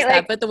noticed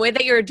that, but the way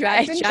that you're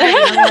driving,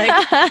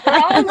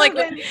 I'm like,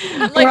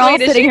 we're all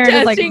sitting here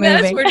just like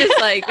moving. We're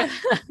just like,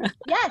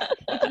 yes.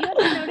 If you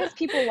ever notice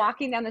people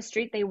walking down the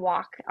street, they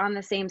walk on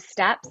the same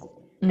steps.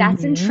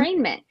 That's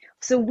entrainment.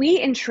 So we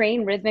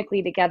entrain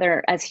rhythmically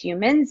together as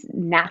humans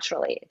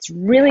naturally. It's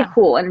really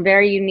cool and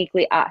very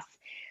uniquely us.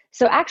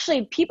 So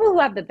actually, people who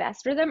have the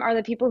best rhythm are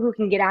the people who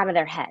can get out of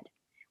their head.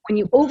 When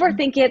you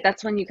overthink it,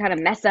 that's when you kind of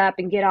mess up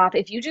and get off.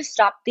 If you just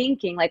stop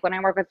thinking, like when I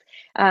work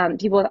with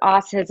people with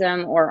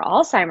autism or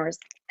Alzheimer's,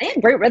 they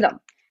have great rhythm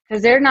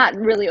because they're not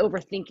really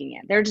overthinking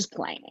it. They're just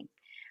playing,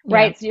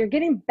 right? So you're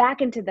getting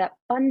back into that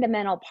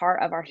fundamental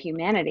part of our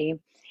humanity.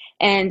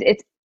 And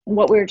it's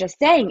what we were just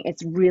saying,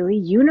 it's really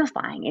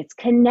unifying. It's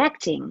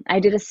connecting. I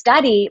did a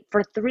study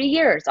for 3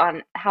 years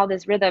on how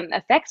this rhythm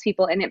affects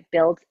people, and it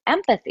builds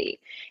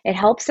empathy. It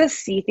helps us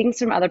see things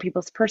from other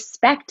people's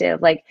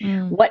perspective. Like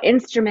what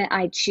instrument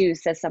I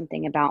choose says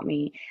something about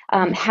me.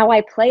 How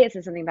I play it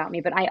says something about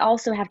me, but I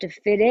also have to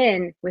fit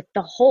in with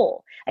the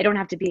whole. I don't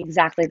have to be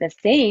exactly the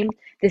same.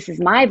 This is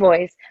my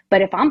voice,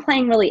 but if I'm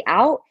playing really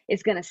out,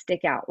 it's going to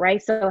stick out,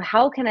 right? So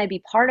how can I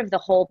be part of the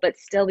whole, but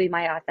still be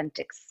my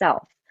authentic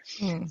self?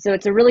 So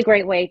it's a really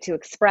great way to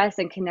express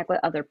and connect with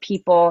other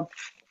people,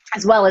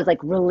 as well as like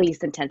release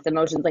intense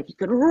emotions. Like you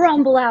could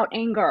rumble out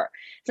anger.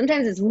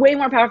 Sometimes it's way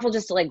more powerful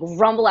just to like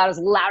rumble out as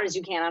loud as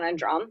you can on a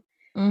drum,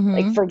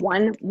 like for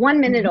one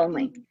minute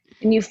only.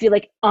 And you feel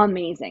like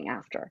amazing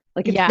after.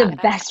 Like it's the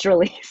best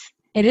release.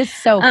 It is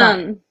so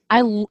fun.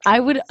 I'm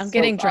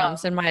getting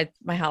drums in my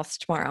house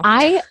tomorrow.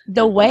 I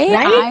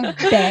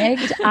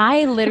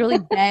literally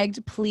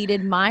begged,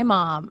 pleaded my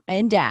mom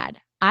and dad.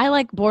 I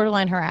like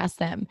borderline harassed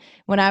them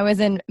when I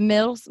was in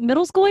middle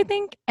school, I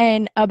think.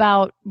 And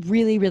about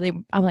really,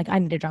 I'm like, I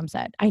need a drum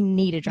set. I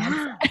need a drum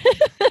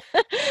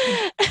set.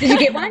 Did you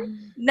get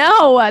one?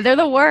 No, they're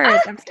the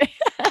worst.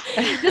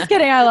 Just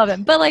kidding. I love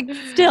them. But like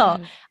still,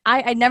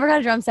 I never got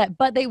a drum set,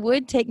 but they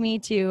would take me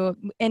to,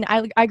 and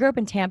I grew up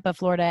in Tampa,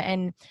 Florida,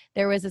 and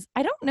there was this,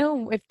 I don't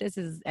know if this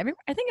is everywhere.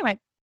 I think it might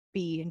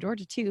be in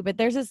Georgia too, but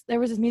there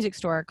was this music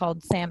store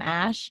called Sam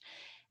Ash.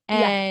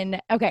 And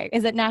okay,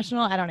 is it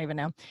national? I don't even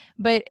know.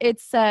 But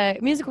it's a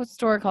musical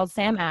store called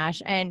Sam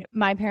Ash, and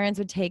my parents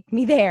would take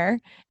me there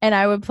and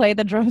I would play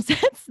the drum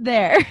sets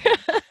there.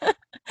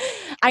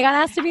 I got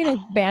asked to be in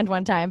a band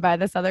one time by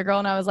this other girl,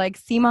 and I was like,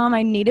 "See, Mom,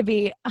 I need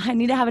to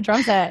have a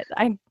drum set.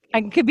 I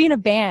could be in a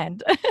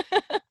band."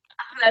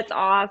 That's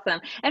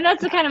awesome. And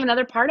that's the kind of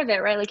another part of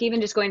it, right? Like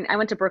even just I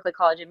went to Berklee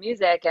College of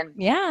Music, and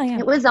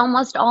it was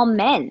almost all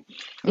men,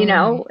 you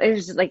know, it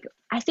was like,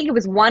 I think it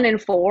was 1 in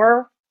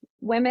 4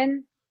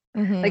 women.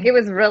 Like it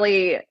was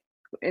really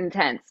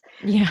intense.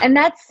 Yeah. And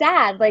that's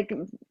sad. Like,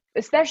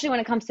 especially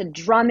when it comes to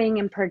drumming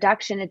and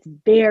production, it's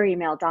very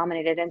male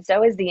dominated. And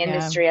so is the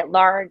industry at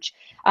large.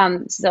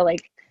 So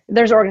like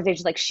there's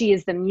organizations like She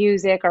Is the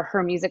Music or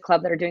Her Music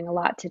Club that are doing a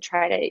lot to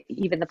try to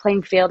even the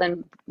playing field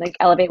and like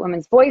elevate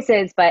women's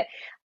voices. But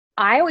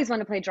I always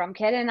wanted to play drum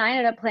kit, and I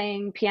ended up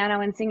playing piano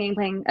and singing,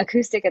 playing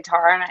acoustic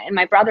guitar, and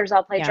my brothers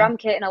all play drum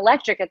kit and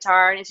electric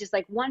guitar. And it's just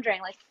like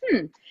wondering like,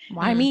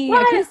 why me?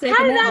 Acoustic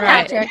and then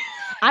electric.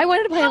 I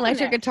wanted to play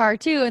electric guitar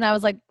too. And I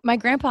was like, my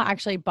grandpa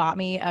actually bought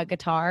me a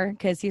guitar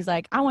because he's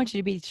like, I want you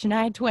to be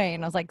Shania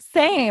Twain. I was like,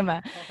 same.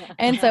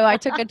 And so I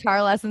took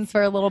guitar lessons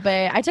for a little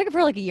bit. I took it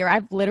for like a year. I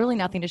have literally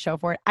nothing to show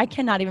for it. I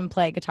cannot even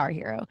play Guitar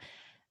Hero.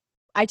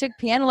 I took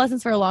piano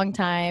lessons for a long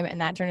time,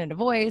 and that turned into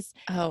voice.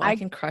 Oh, I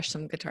can crush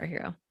some Guitar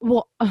Hero.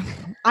 Well,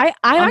 I'm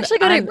actually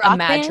good at Rock a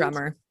mad Band.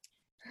 Drummer.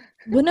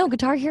 Well, no,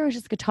 Guitar Hero is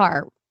just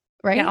guitar,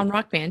 right? Yeah, on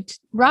Rock Band.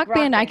 Rock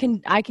Band, I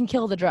can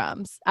kill the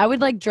drums. I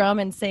would like drum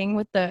and sing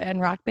with and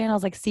Rock Band. I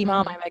was like, see,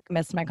 Mom, I like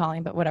missed my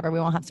calling, but whatever.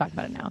 We won't have to talk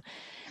about it now.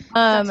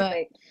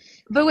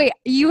 But wait,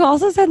 you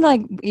also said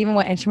like even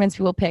what instruments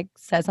people pick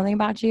says something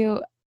about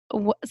you.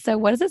 So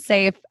what does it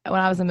say if when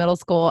I was in middle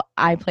school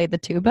I played the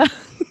tuba?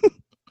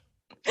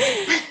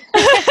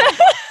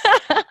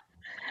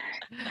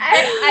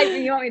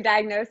 You want me to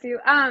diagnose you?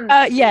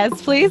 Yes,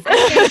 please.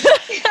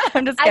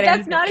 I'm just kidding.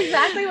 That's not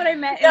exactly what I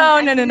meant. No.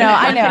 I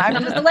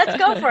know. Let's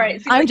go for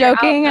it. I'm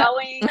joking.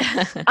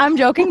 I'm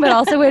joking, but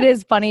also it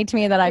is funny to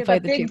me that I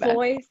played the tuba.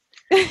 Voice.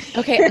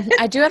 Okay,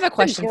 I do have a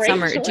question,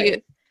 Summer.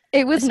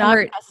 It was not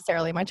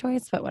necessarily my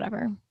choice, but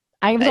whatever.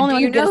 I was the only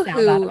one who did a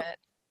sound out of it.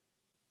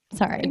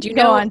 Sorry. Do you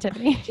go on,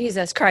 Tiffany?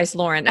 Jesus Christ,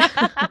 Lauren.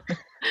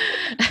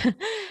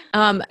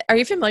 Are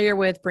you familiar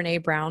with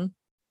Brene Brown?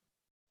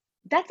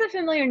 That's a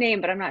familiar name,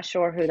 but I'm not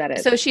sure who that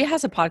is. So she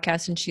has a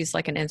podcast and she's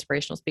like an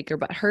inspirational speaker,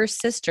 but her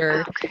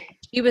sister,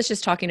 she was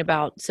just talking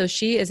about, so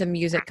she is a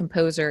music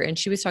composer, and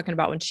she was talking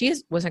about when she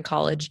was in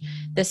college,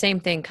 the same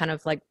thing, kind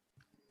of like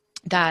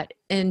that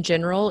in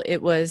general,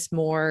 it was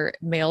more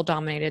male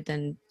dominated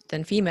than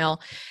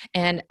female.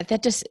 And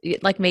that just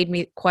like made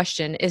me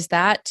question,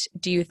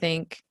 do you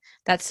think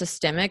that's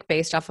systemic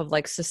based off of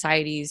like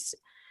society's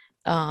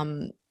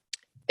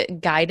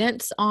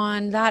guidance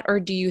on that, or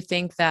do you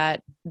think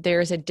that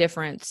there's a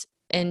difference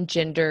in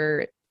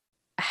gender,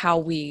 how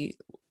we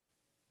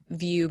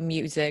view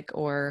music,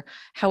 or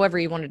however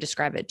you want to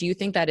describe it? Do you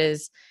think that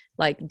is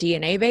like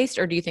DNA based,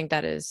 or do you think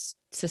that is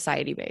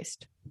society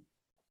based?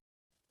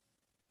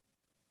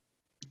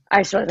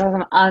 I should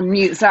have on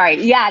mute.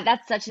 Sorry. Yeah,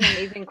 that's such an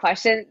amazing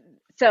question.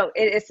 So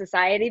it is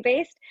society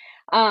based,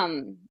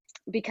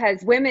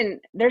 because women.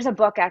 There's a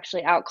book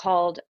actually out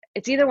called,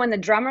 it's either When the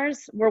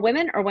Drummers Were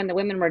Women or When the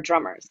Women Were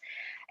Drummers.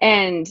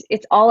 And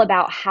it's all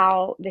about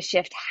how the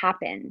shift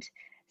happened.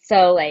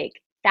 So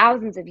like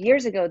thousands of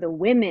years ago, the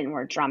women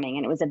were drumming,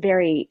 and it was a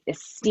very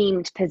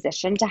esteemed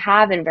position to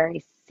have and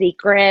very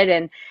sacred.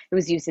 And it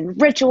was used in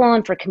ritual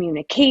and for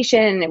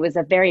communication. It was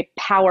a very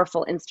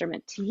powerful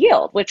instrument to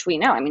yield, which we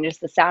know. I mean,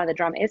 just the sound of the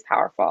drum is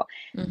powerful.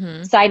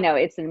 Mm-hmm. Side note,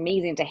 it's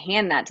amazing to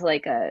hand that to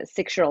like a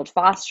 6-year-old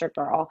foster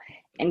girl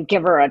and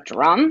give her a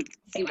drum,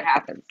 see what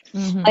happens.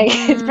 Mm-hmm. Like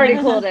it's pretty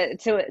cool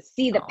to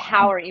see the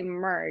power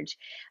emerge.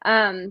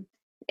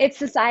 It's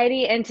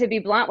society, and to be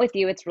blunt with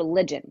you, it's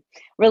religion.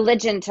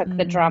 Religion took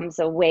the drums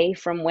away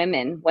from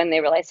women when they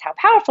realized how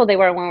powerful they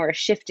were, when we were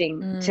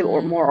shifting to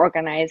more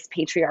organized,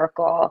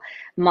 patriarchal,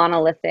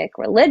 monolithic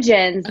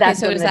religions. Okay,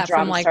 so is that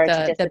from like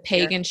the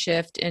pagan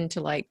shift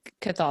into like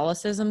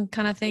Catholicism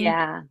kind of thing?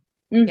 Yeah.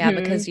 Mm-hmm. Yeah,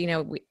 because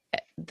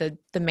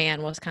the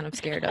man was kind of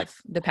scared of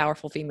the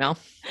powerful female.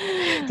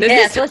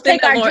 Let's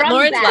take our drums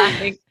Lauren's back.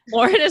 Laughing.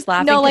 Lauren is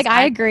laughing. No, like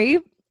I agree,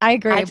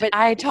 but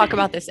I talk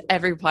about this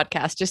every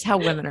podcast, just how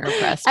women are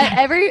oppressed.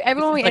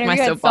 Everyone we like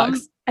interview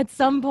at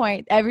some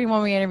point,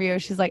 everyone we interview,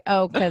 she's like,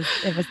 "Oh, because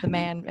it was the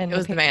man." And it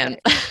was the man.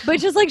 But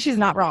just like she's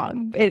not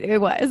wrong. It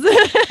was.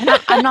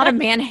 I'm not a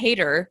man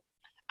hater.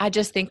 I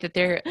just think that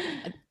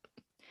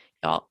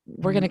y'all,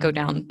 we're gonna go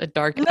down a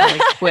dark alley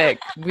quick.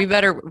 We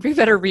better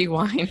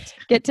rewind.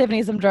 Get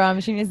Tiffany some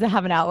drums. She needs to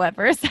have an outlet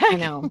for a second.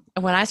 I know.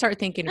 When I start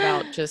thinking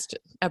about just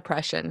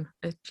oppression,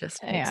 it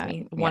just makes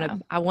me want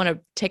to. I want to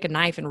take a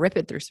knife and rip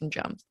it through some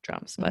drums,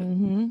 but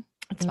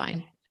it's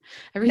fine.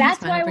 Everything's That's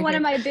fine why over one here.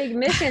 of my big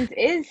missions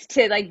is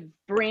to like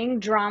bring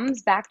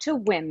drums back to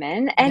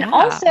women. And Yeah,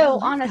 also, I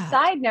love on a that.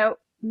 side note,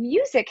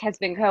 music has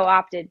been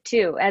co-opted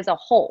too as a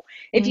whole.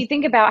 If Mm. you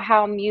think about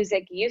how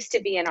music used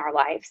to be in our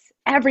lives,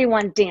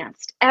 everyone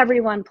danced,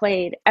 everyone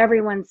played,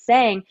 everyone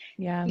sang,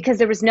 Yeah. because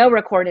there was no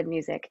recorded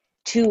music.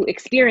 To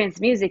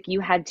experience music,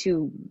 you had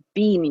to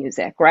be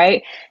music,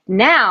 right?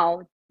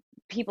 Now,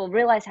 people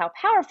realize how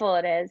powerful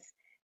it is,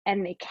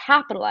 and they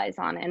capitalize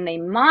on it and they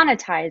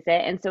monetize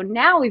it. And so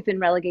now we've been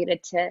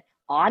relegated to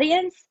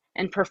audience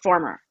and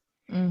performer.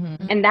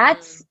 Mm-hmm. And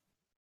that's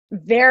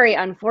very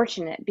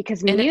unfortunate,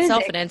 because In itself an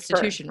music for,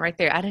 institution right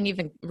there. I didn't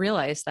even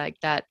realize that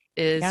that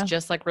is Yeah.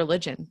 just like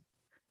religion.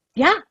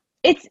 yeah,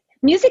 it's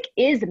music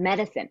is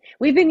medicine.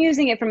 We've been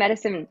using it for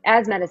medicine,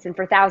 as medicine,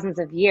 for thousands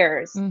of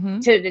years. Mm-hmm.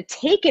 To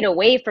take it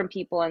away from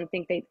people and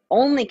think they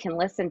only can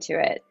listen to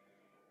it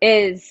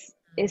is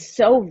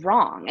so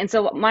wrong. And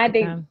so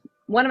Yeah.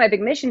 one of my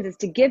big missions is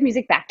to give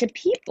music back to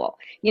people,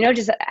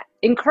 just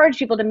encourage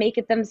people to make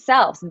it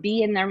themselves,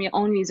 be in their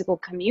own musical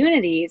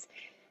communities,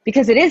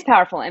 because it is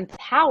powerful, and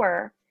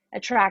power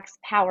attracts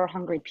power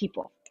hungry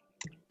people.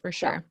 For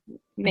So sure.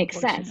 makes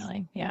sense.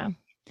 Unfortunately. Yeah.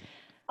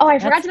 Oh, I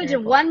forgot That's to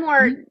mention terrible.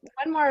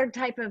 one more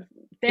type of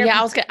Yeah, therapy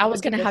I session was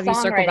would be gonna the have you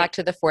circle songwriting. back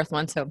to the fourth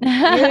one. So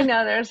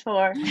There's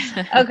four.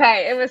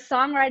 Okay, it was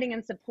songwriting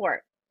and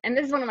support. And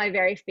this is one of my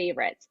very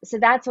favorites. So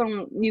that's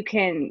when you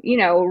can,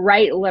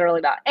 write literally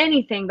about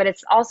anything, but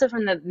it's also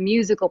from the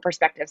musical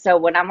perspective. So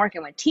when I'm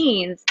working with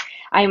teens,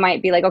 I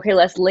might be like, okay,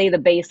 let's lay the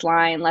bass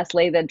line, let's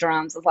lay the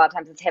drums. A lot of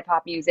times it's hip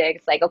hop music.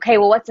 It's like, okay,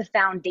 well, what's a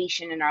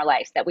foundation in our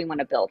lives that we want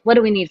to build? What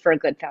do we need for a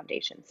good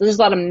foundation? So there's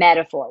a lot of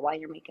metaphor while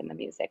you're making the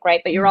music, right?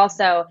 But you're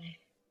also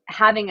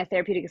having a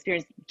therapeutic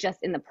experience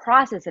just in the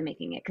process of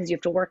making it, because you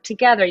have to work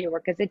together, you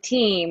work as a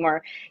team,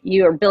 or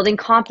you're building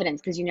confidence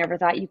because you never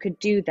thought you could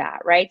do that,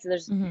 right? So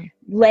there's Mm-hmm.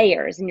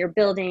 layers, and you're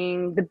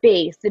building the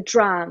bass, the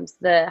drums,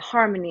 the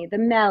harmony, the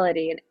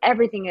melody, and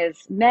everything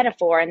is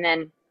metaphor. And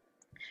then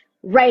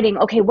writing,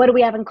 okay, what do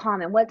we have in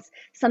common? What's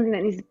something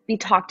that needs to be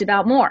talked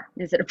about more?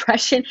 Is it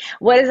oppression?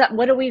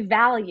 What do we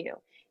value?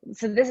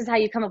 So this is how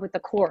you come up with the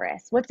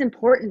chorus. What's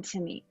important to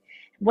me?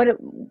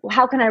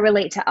 How can I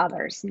relate to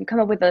others? You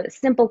come up with a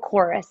simple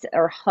chorus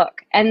or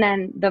hook, and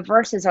then the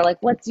verses are like,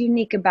 what's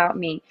unique about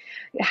me?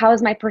 How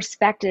is my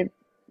perspective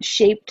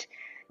shaped?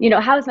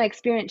 How does my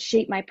experience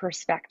shape my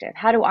perspective?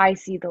 How do I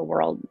see the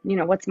world?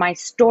 What's my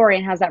story,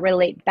 and how does that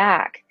relate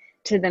back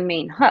to the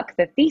main hook,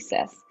 the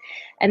thesis?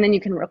 And then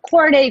you can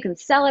record it, you can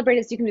celebrate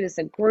it. So you can do this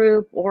in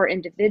group or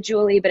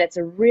individually, but it's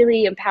a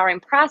really empowering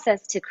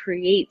process to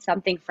create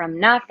something from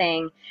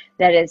nothing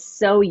that is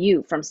so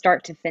you, from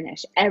start to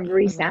finish,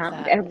 every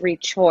sound, every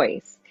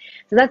choice.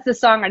 So that's the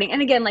songwriting.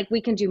 And again, like,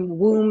 we can do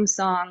womb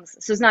songs.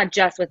 So it's not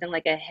just within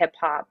like a hip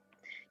hop,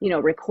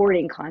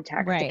 recording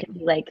context. Right. It can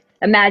be like,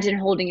 imagine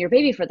holding your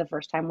baby for the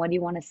first time. What do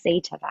you want to say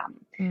to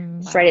them?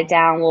 Mm. Just write it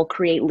down. We'll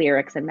create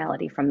lyrics and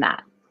melody from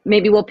that.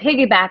 Maybe we'll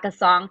piggyback a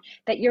song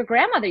that your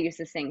grandmother used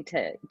to sing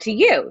to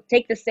you.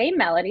 Take the same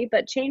melody,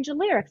 but change the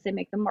lyrics and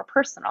make them more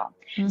personal.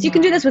 Mm-hmm. So you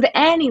can do this with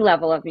any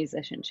level of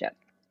musicianship.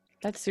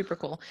 that's super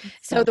cool.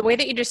 So the way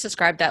that you just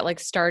described that, like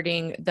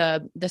starting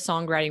the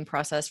songwriting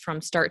process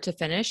from start to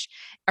finish,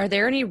 are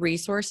there any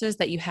resources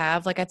that you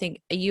have? Like, I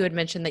think you had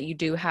mentioned that you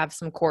do have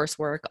some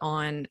coursework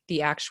on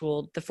the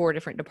 4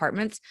 different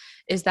departments.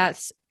 Is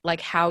that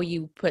like how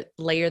you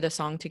layer the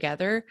song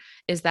together?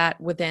 Is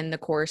that within the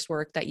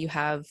coursework that you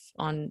have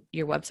on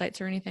your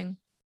websites or anything?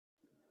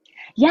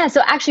 Yeah,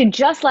 so actually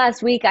just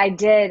last week I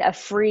did a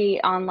free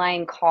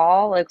online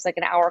call. It was like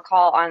an hour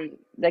call on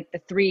like the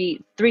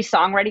three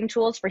songwriting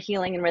tools for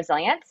healing and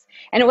resilience.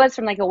 And it was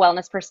from like a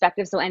wellness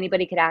perspective, so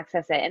anybody could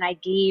access it. And I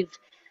gave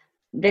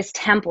this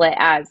template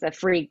as a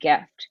free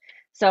gift.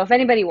 So if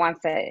anybody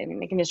wants it, I mean,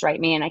 they can just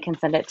write me and I can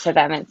send it to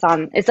them.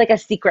 It's like a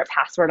secret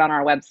password on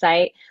our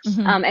website.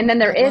 Mm-hmm. And then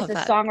there I is love a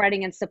that.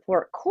 songwriting and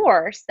support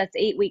course that's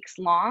 8 weeks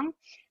long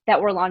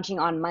that we're launching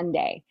on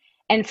Monday.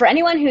 And for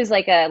anyone who's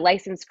like a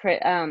licensed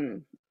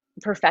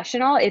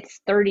professional,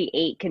 it's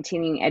 38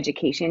 continuing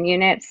education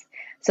units.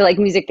 So like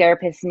music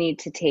therapists need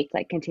to take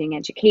like continuing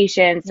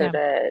education. So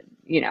the,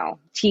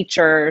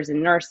 teachers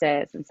and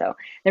nurses. And so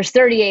there's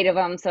 38 of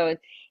them. So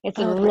it's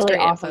a that's really great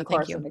awesome info. Thank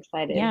course. you. I'm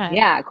excited. Yeah.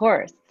 Yeah, of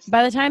course.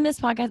 By the time this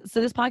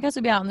podcast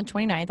will be out on the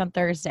 29th on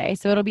Thursday.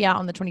 So it'll be out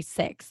on the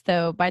 26th.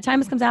 So by the time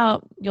this comes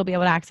out, you'll be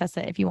able to access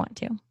it if you want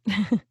to.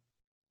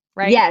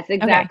 Right? Yes,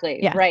 exactly.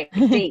 Okay. Yeah. Right.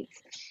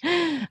 Dates.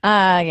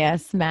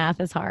 Yes, math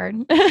is hard.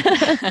 But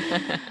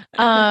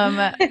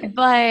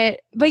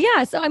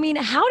yeah, so I mean,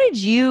 how did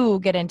you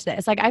get into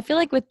this? Like, I feel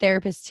like with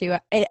therapists too,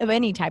 of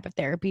any type of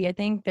therapy, I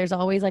think there's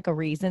always like a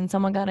reason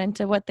someone got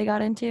into what they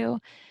got into.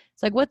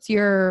 It's like, what's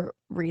your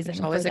reason? There's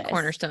always for a this?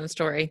 cornerstone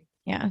story.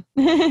 Yeah.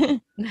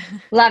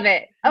 Love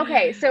it.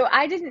 Okay. So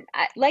I didn't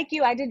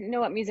know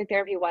what music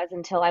therapy was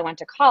until I went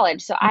to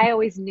college. So I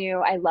always knew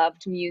I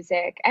loved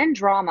music and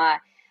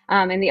drama.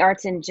 And the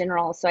arts in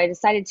general. So I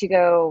decided to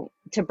go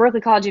to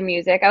Berklee College of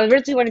Music. I was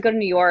originally going to go to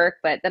New York,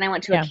 but then I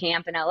went to a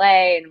camp in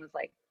LA and was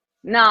like,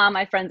 nah,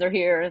 my friends are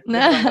here. So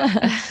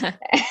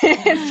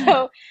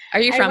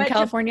Are you I from went to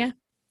California?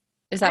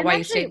 Is that I'm why you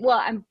actually, stayed? well,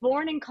 I'm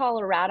born in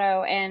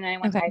Colorado and I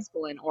went to Okay. high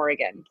school in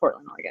Oregon,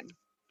 Portland, Oregon.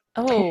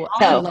 Oh, I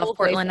So love cool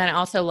Portland places. and I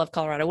also love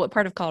Colorado. What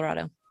part of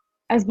Colorado?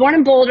 I was born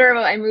in Boulder,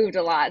 but I moved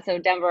a lot. So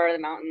Denver, the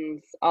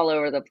mountains, all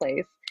over the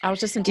place. I was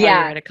just in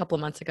Yeah. Telluride a couple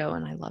of months ago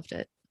and I loved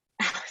it.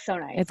 So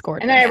nice. It's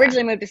gorgeous. And then I Yeah.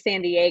 originally moved to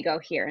San Diego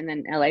here and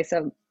then LA.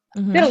 So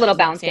Mhm. did a I little love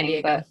San bouncing,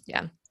 Diego. but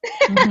Yeah,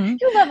 Mhm.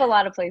 you love a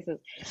lot of places.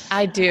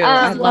 I do.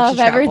 I I Just love to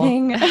love travel.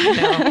 everything. I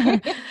know.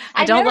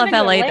 I I've don't never love been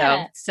to LA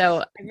Atlanta. though.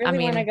 So I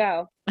really want to mean,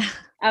 go.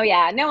 Oh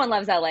yeah, no one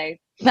loves LA.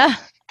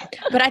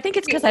 but I think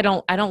it's because I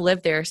don't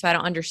live there, so I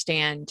don't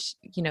understand,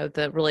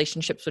 the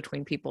relationships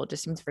between people. It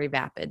just seems very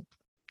vapid.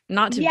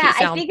 Not to Yeah, I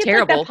sound think it's like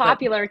terrible, the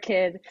popular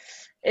kid.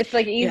 It's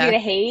like easy yeah, to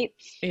hate,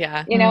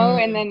 yeah,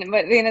 and then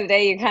but at the end of the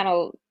day,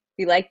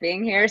 you like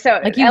being here. So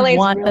Like you LA's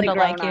want them really to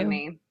grown like on you.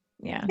 me.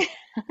 Yeah.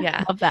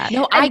 yeah. Love that.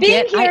 No, I've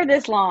been here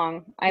this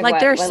long.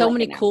 There are so like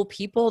many it now. cool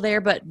people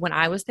there, but when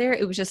I was there,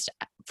 it was just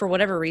for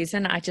whatever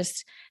reason, I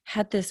just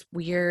had this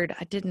weird,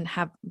 I didn't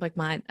have like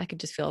I could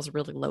just feel it was a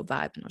really low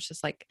vibe. And I was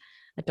just like,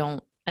 I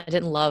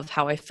didn't love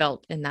how I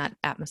felt in that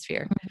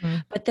atmosphere.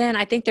 Mhm. But then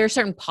I think there are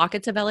certain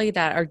pockets of LA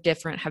that are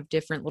different, have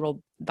different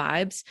little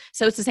vibes.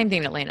 So it's the same thing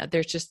in Atlanta.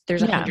 There's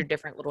 100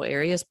 different little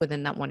areas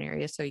within that one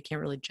area. So you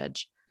can't really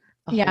judge.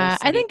 Yeah.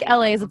 I think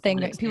LA is a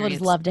thing that people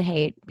just love to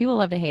hate. People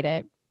love to hate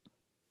it.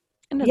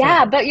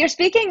 Yeah, but you're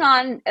speaking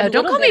on a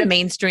don't little call me bit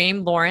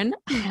mainstream, Lauren.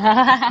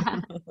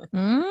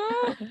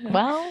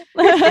 Well,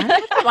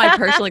 my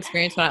personal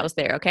experience when I was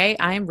there. Okay,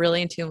 I am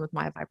really in tune with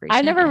my vibration.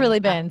 I've never really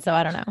been, so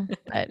I don't know.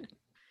 But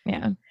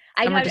yeah,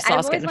 I know. Summer just saw I've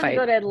us get always in a wanted to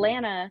fight. go to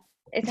Atlanta.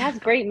 It has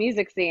great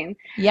music scene.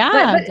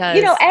 yeah. But It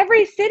does.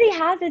 every city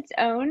has its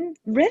own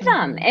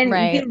rhythm, Mhm. and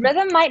Right. the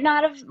rhythm might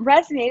not have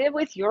resonated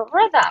with your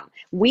rhythm.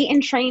 We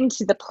entrained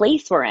to the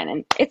place we're in,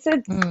 and it's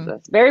a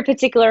very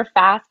particular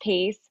fast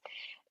pace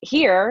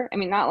here. I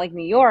mean, not like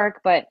New York,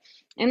 but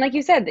and like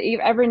you said,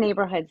 every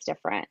neighborhood's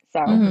different. So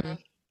Mhm.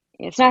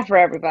 it's not for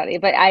everybody.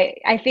 But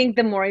I think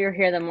the more you're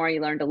here, the more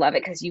you learn to love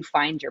it because you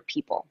find your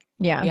people.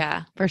 Yeah,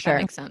 Yeah, for sure.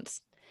 That makes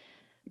sense.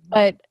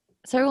 But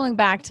circling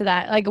back to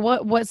that, like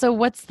so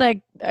what's the,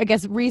 I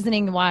guess,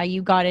 reasoning why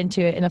you got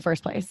into it in the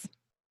first place?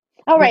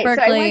 Oh, right. Berklee.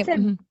 So I went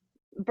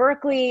to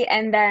Berklee,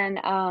 and then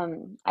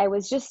I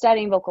was just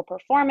studying vocal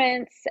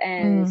performance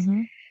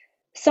and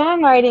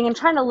songwriting and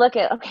trying to look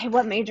at, okay,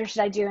 what major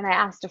should I do? And I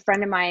asked a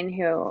friend of mine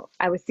who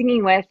I was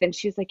singing with, and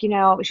she was like,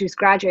 she was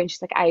graduating.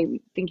 She's like, I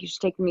think you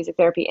should take the music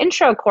therapy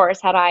intro course.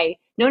 Had I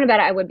known about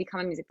it, I would become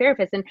a music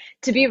therapist. And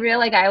to be real,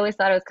 like I always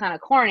thought it was kind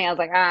of corny. I was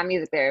like,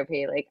 music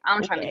therapy. Like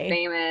I'm trying to be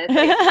famous.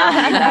 Like, I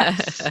don't need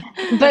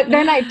that. But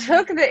then I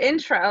took the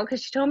intro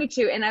because she told me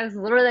to, and I was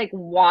literally like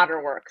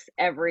waterworks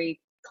every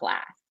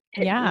class.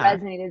 It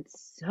resonated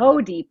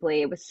so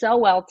deeply. It was so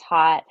well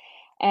taught.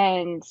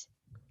 And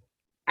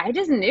I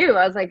just knew.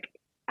 I was like,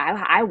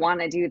 I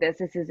want to do this.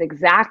 This is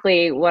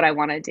exactly what I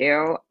want to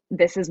do.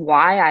 This is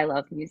why I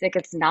love music.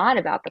 It's not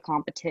about the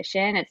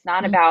competition. It's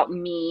not about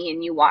me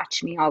and you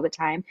watch me all the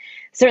time.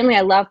 Certainly,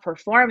 I love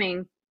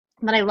performing,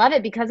 but I love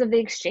it because of the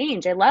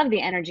exchange. I love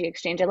the energy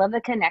exchange. I love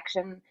the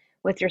connection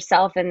with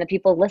yourself and the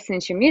people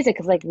listening to your music.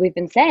 Because, like we've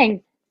been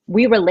saying,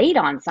 we relate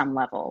on some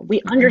level.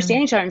 We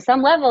understand each other on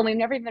some level, and we've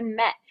never even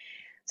met.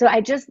 So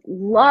I just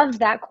loved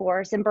that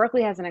course. And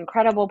Berklee has an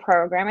incredible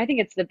program. I think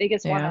it's the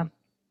biggest one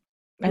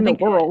in the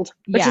world,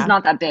 which is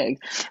not that big,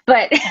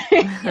 but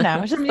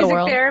it's just the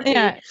world. Therapy.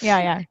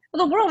 Yeah.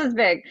 Well, the world is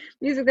big.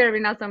 Music therapy,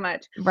 not so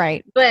much.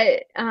 Right.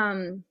 But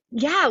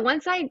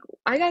once I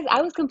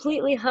was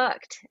completely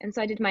hooked, and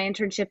so I did my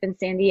internship in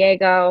San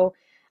Diego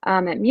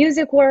at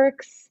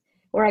MusicWorks,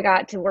 where I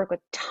got to work with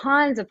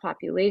tons of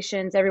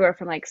populations, everywhere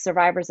from like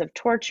survivors of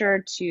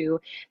torture to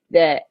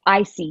the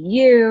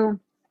ICU,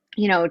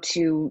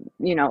 to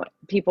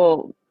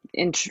people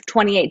in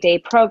 28-day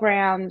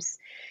programs.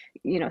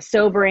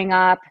 Sobering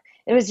up.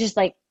 It was just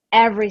like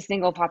every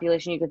single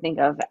population you could think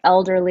of,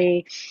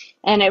 elderly.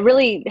 And it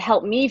really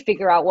helped me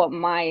figure out what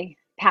my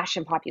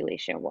passion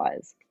population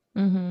was.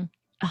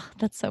 Oh,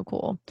 that's so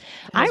cool.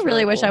 I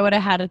really wish I would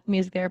have had a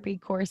music therapy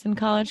course in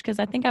college because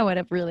I think I would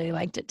have really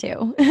liked it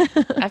too.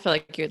 I feel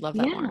like you would love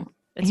that more.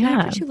 It's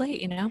never too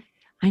late,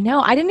 I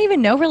know. I didn't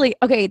even know really.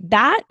 Okay,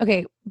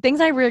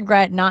 things I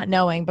regret not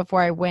knowing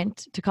before I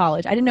went to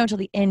college. I didn't know until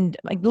the end,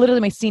 like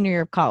literally my senior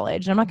year of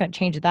college. And I'm not going to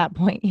change at that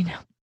point,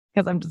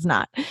 because I'm just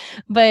not.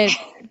 But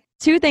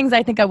two things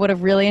I think I would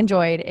have really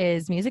enjoyed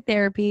is music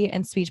therapy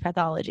and speech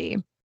pathology.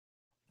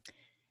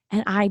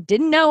 And I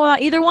didn't know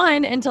about either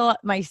one until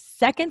my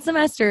second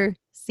semester,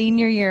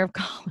 senior year of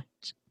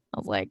college. I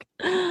was like,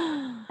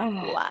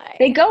 why?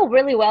 They go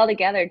really well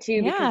together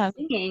too, because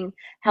singing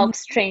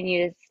helps train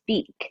you to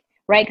speak,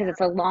 right? Because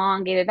it's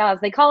elongated vowels.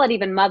 They call it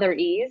even mother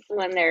ease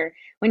when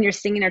you're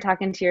singing or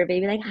talking to your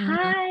baby, like,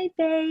 hi,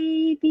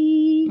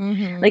 baby.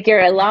 Like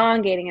you're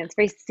elongating it. It's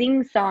very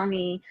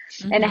sing-songy,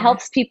 and it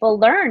helps people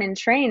learn and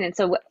train. And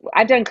so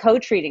I've done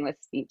co-treating with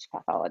speech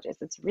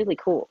pathologists. It's really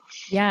cool.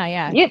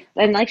 Yeah.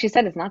 And like she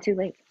said, it's not too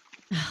late.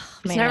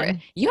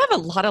 Man. You have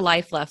a lot of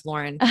life left,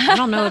 Lauren. I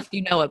don't know if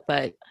you know it,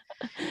 but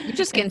you're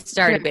just getting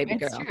started, baby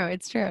girl.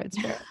 It's true.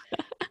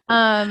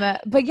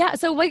 But yeah,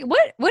 so like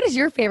what is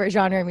your favorite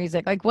genre of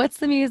music? Like what's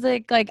the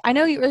music? Like I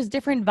know there's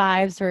different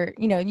vibes for,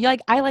 you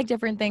like I like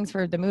different things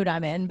for the mood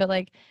I'm in, but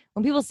like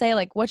when people say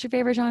like what's your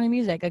favorite genre of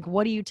music? Like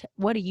what do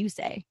you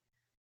say?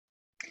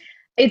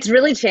 It's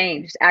really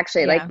changed,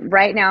 actually. Yeah. Like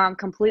right now, I'm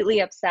completely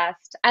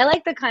obsessed. I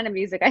like the kind of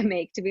music I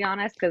make, to be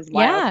honest, because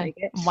why else make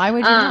it? Why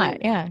would you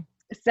not? Yeah.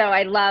 So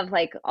I love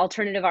like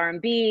alternative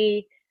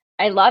R&B.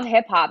 I love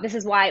hip hop. This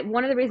is why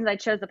one of the reasons I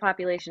chose the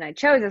population I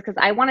chose is because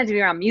I wanted to be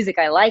around music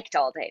I liked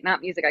all day,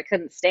 not music I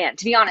couldn't stand.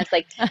 To be honest,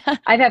 like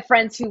I've had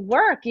friends who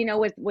work,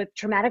 with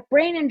traumatic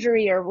brain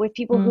injury or with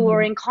people who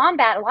are in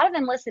combat. A lot of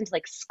them listen to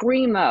like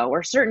screamo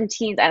or certain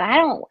teens, and I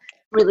don't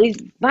really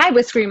vibe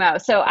with screamo.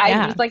 So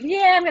I was like,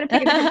 yeah, I'm gonna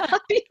pick a different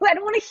puppy. I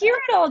don't want to hear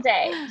it all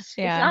day. It's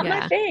not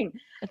my thing.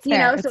 That's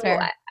fair. So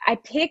I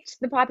picked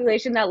the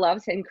population that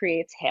loves and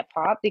creates hip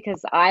hop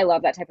because I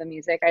love that type of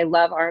music. I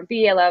love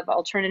R&B. I love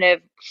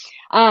alternative.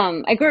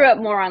 I grew up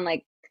more on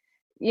like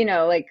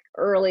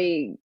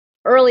early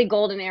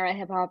golden era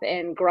hip hop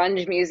and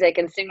grunge music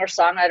and singer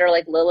songwriter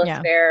like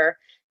Lilith Fair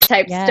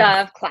type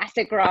stuff,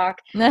 classic rock.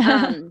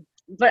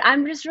 But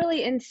I'm just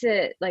really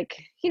into like,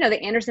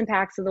 the Anderson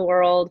 .Paaks of the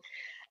world.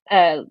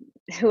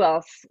 Who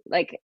else?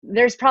 Like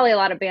there's probably a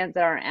lot of bands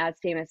that aren't as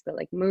famous, but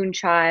like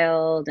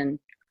Moonchild, and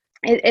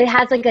it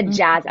has like a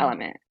jazz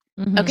element.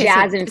 Okay,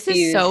 jazz so this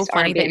is so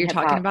funny that you're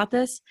talking about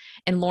this.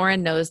 And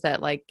Lauren knows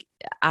that like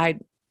I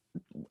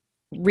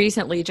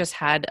recently just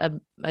had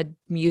a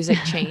music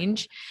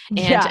change.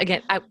 And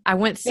again, I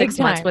went 6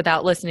 months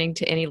without listening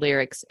to any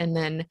lyrics. And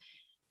then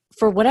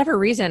for whatever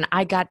reason,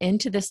 I got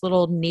into this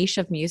little niche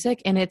of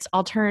music, and it's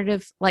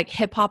alternative, like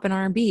hip hop and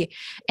R&B.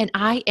 And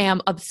I am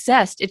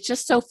obsessed. It's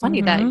just so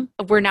funny that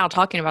we're now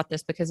talking about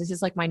this because this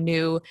is like my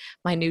new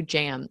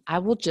jam. I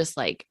will just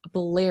like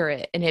blare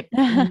it, and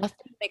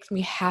nothing makes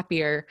me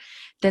happier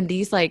than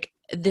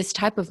this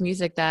type of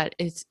music that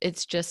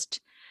it's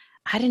just,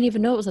 I didn't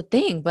even know it was a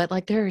thing, but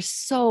like there are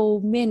so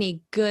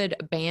many good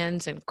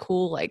bands and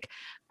cool, like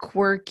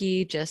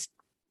quirky, just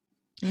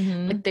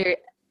like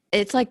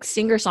it's like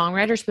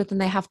singer-songwriters, but then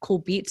they have cool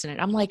beats in it.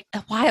 I'm like,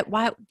 why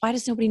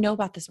does nobody know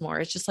about this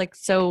more? It's just like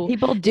so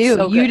people do.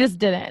 So you just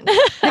didn't.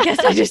 I guess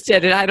I just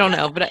did it. I don't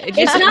know, but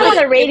it's not on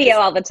the radio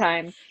all the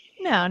time.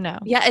 No.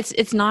 Yeah,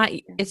 it's not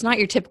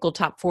your typical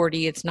top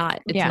 40. It's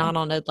not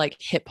on a like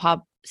hip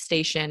hop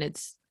station.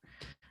 It's,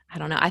 I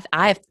don't know.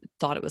 I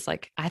thought it was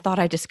like, I thought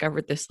I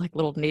discovered this like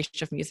little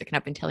niche of music, and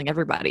I've been telling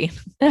everybody.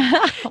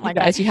 Oh my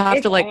gosh, you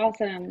have to like.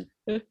 Awesome.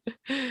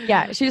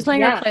 Yeah, she was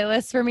playing her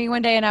playlist for me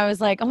one day, and I was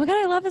like, "Oh my god,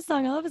 I love this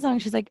song!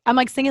 She's like, I'm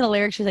like singing the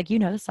lyrics. She's like, "You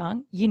know the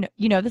song? You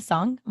know the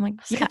song?" I'm like,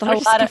 "Yeah, a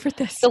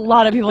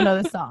lot of people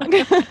know the song."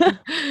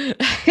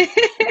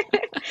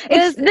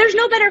 There's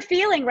no better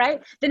feeling,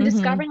 right, than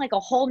discovering like a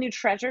whole new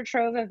treasure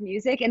trove of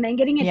music and then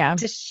getting it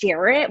to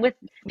share it with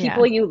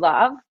people you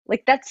love.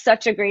 Like that's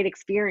such a great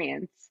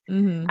experience.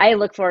 I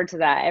look forward to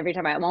that every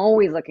time. I'm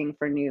always looking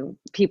for new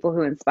people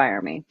who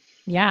inspire me.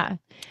 Yeah.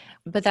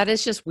 But that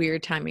is just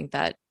weird timing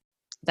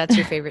that's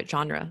your favorite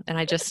genre. And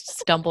I just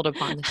stumbled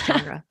upon this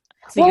genre.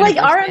 Well, like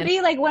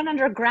R&B like went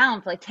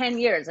underground for like 10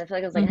 years. I feel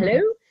like I was like, hello?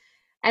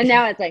 And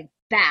now it's like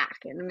back.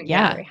 And I'm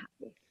very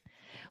happy.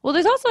 Well,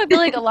 there's also, I feel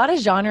like a lot of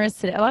genres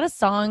today, a lot of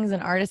songs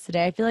and artists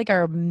today, I feel like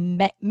are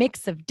a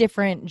mix of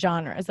different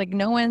genres. Like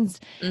no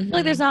one's, I feel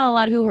like there's not a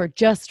lot who are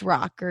just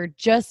rock or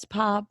just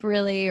pop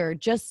really, or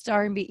just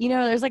R&B.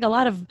 There's like a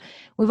lot of,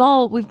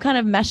 we've kind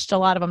of meshed a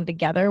lot of them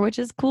together, which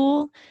is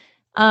cool.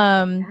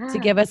 To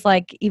give us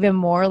like even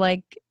more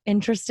like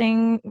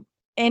interesting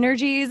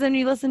energies when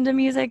you listen to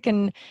music.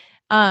 And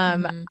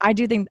I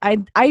do think,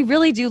 I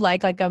really do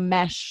like a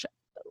mesh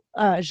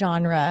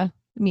genre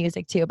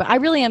music too, but I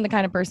really am the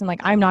kind of person,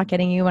 like I'm not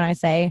kidding you when I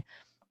say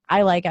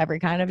I like every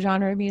kind of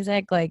genre of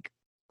music, like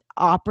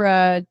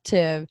opera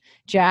to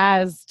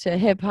jazz to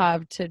hip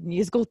hop to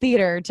musical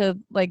theater to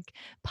like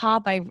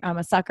pop. I'm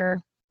a sucker,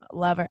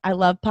 lover. I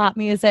love pop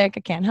music. I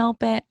can't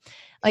help it.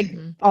 Like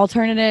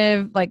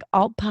alternative, like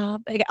alt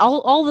pop, like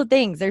all the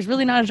things. There's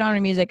really not a genre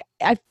of music.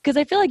 Because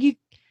I feel like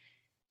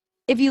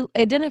if you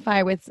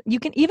identify with, you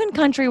can, even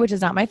country, which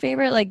is not my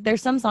favorite. Like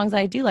there's some songs that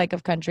I do like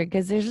of country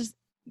because there's just,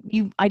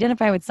 you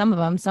identify with some of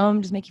them. Some of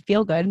them just make you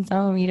feel good, and some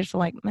of them you just feel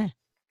like meh.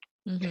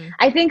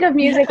 I think of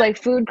music like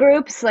food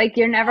groups. Like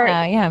you're never,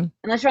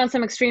 unless you're on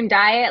some extreme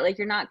diet, like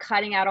you're not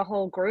cutting out a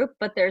whole group,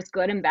 but there's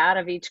good and bad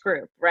of each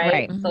group,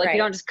 right? So like you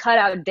don't just cut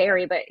out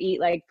dairy, but eat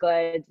like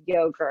good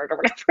yogurt or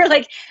whatever.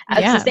 Like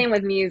it's the same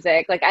with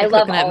music. Like I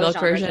love all milk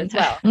version as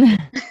well.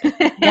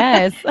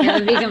 Yes,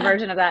 the vegan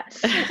version of that.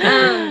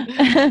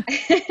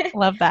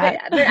 Love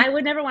that. But I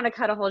would never want to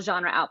cut a whole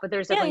genre out, but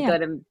there's definitely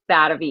good and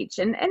bad of each,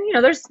 and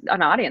there's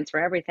an audience for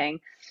everything.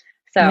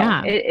 So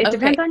it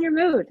depends on your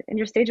mood and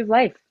your stage of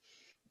life.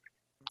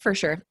 For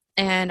sure.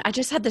 And I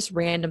just had this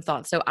random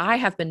thought. So I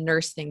have been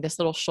nursing this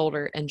little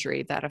shoulder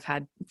injury that I've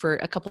had for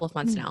a couple of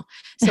months now.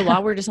 So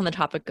while we're just on the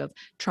topic of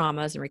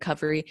traumas and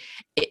recovery,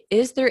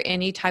 is there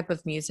any type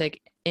of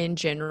music in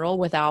general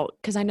without,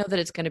 because I know that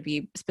it's going to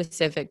be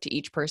specific to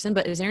each person,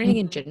 but is there anything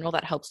in general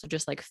that helps with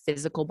just like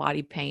physical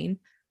body pain?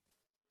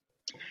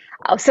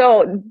 Oh,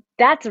 so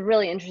that's a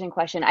really interesting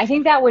question. I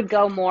think that would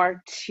go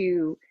more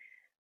to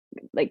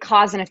like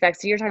cause and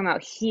effect. So you're talking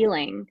about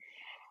healing.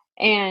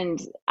 And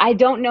I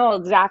don't know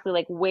exactly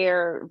like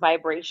where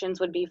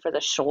vibrations would be for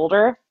the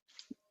shoulder.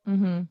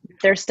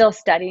 They're still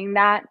studying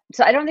that.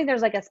 So I don't think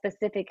there's like a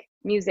specific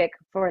music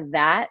for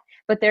that,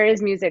 but there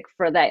is music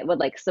for that would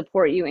like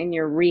support you in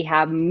your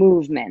rehab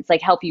movements,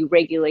 like help you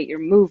regulate your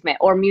movement,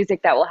 or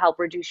music that will help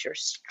reduce your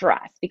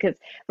stress, because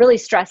really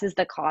stress is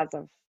the cause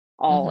of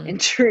all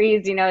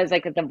injuries, you know, is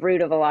like at the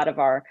root of a lot of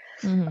our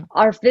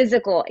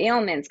physical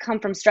ailments come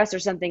from stress or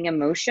something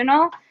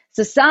emotional.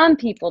 So some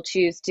people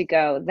choose to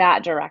go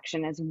that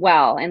direction as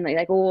well. And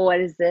like, well, what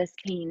is this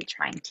pain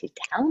trying to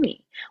tell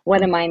me?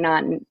 What am I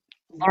not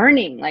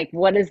learning? Like,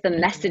 what is the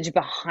message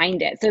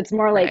behind it? So it's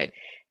more like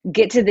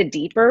get to the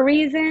deeper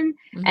reason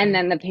and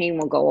then the pain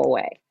will go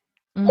away.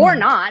 Or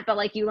not, but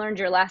like you learned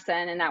your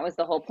lesson and that was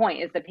the whole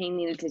point, is the pain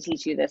needed to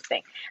teach you this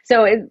thing.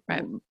 So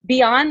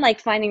beyond like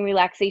finding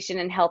relaxation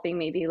and helping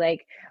maybe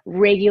like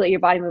regulate your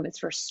body movements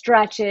for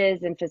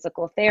stretches and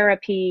physical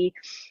therapy,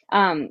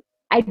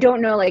 I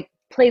don't know, like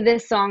play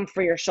this song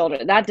for your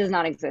shoulder. That does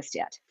not exist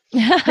yet.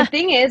 The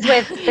thing is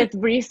with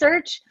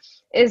research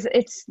is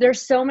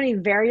there's so many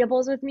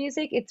variables with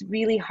music. It's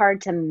really hard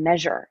to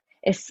measure,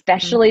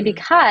 especially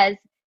because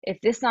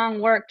if this song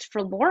worked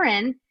for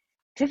Lauren,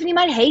 Tiffany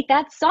might hate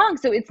that song.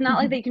 So it's not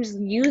like they can just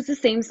use the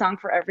same song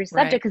for every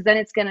subject, because then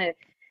it's going to,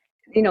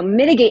 you know,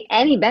 mitigate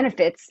any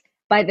benefits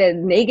by the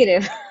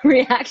negative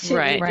reaction.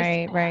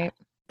 Right.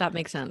 That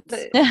makes sense.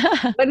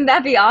 Wouldn't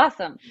that be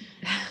awesome?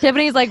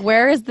 Tiffany's like,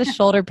 where is the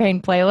shoulder pain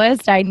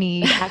playlist? I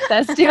need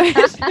access to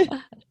it.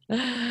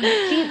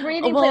 Deep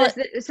breathing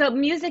playlist. So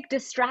music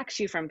distracts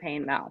you from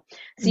pain though.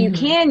 So you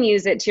can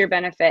use it to your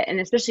benefit. And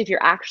especially if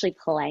you're actually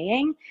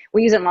playing,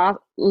 we use it a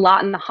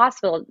lot in the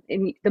hospital.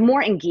 And the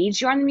more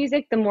engaged you are in the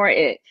music, the more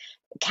it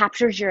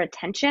captures your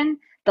attention,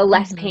 the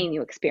less pain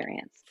you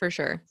experience. For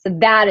sure. So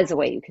that is a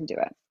way you can do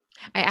it.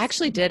 I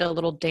actually did a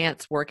little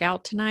dance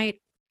workout tonight.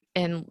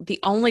 And the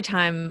only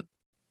time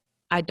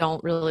I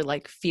don't really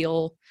like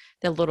feel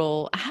the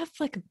little, I have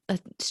like a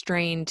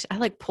strange, I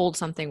like pulled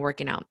something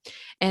working out.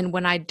 And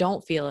when I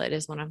don't feel it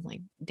is when I'm like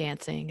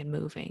dancing and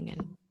moving,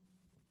 and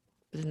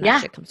then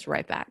that shit comes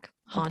right back,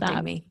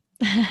 haunting me.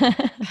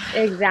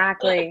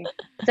 Exactly.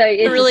 So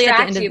it really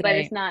distracts you, but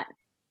it's not.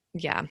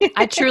 Yeah.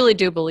 I truly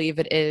do believe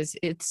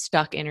it's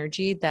stuck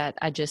energy that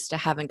I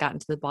haven't gotten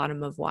to the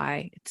bottom of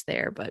why it's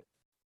there. But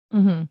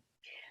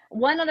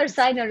one other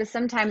side note is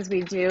sometimes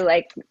we do,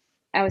 like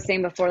I was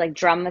saying before, like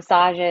drum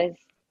massages.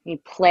 You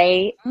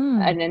play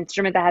an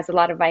instrument that has a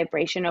lot of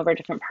vibration over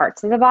different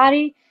parts of the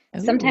body.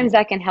 Sometimes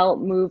that can help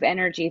move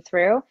energy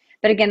through.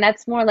 But again,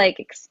 that's more like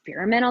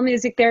experimental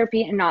music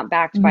therapy and not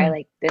backed by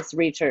like this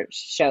research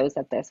shows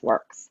that this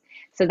works.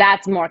 So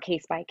that's more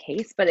case by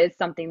case, but it's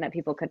something that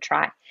people could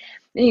try.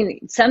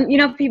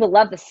 People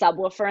love the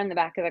subwoofer in the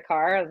back of the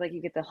car. Like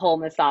you get the whole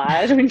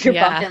massage when you're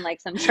bumping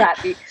like some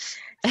trap beat.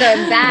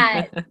 So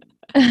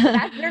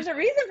there's a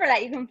reason for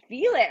that. You can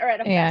feel it, or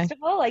at a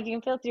festival, like you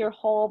can feel it through your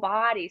whole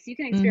body. So you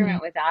can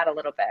experiment with that a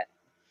little bit.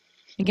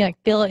 You can like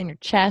feel it in your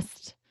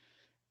chest.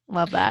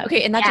 Love that.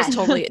 Okay. And that just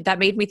that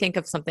made me think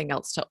of something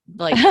else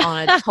like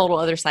on a total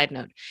other side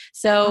note.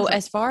 So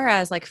as far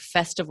as like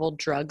festival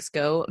drugs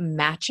go,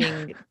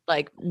 matching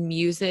like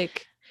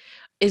music,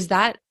 is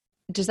that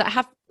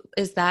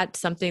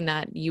something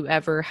that you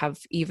ever have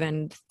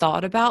even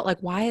thought about?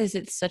 Like, why is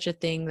it such a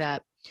thing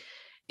that,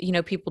 you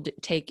know, people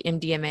take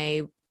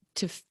MDMA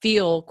to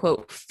feel,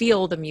 quote,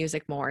 feel the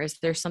music more? Is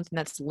there something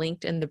that's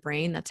linked in the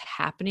brain that's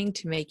happening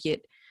to make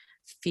it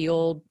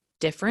feel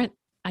different?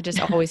 I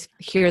just always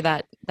hear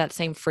that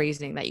same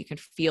phrasing, that you can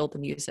feel the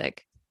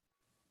music.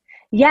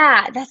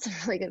 Yeah, that's a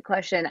really good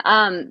question.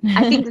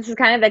 I think this is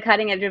kind of the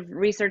cutting edge of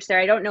research there.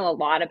 I don't know a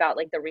lot about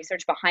like the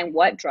research behind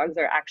what drugs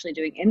are actually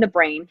doing in the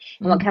brain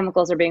and what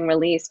chemicals are being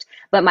released.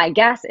 But my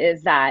guess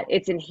is that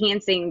it's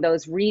enhancing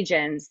those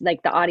regions,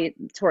 like the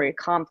auditory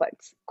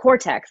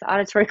cortex. Is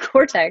that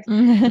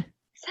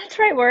the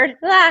right word?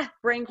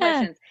 Brain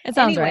questions. It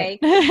sounds right.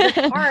 Anyway,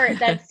 the part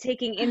that's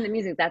taking in the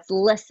music, that's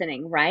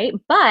listening, right?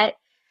 But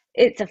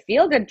it's a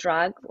feel-good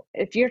drug.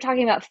 If you're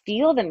talking about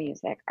feel the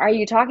music, are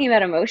you talking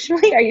about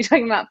emotionally? Are you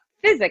talking about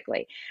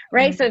physically,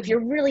 right? So if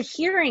you're really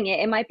hearing it,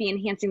 it might be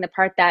enhancing the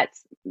part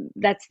that's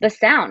the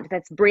sound,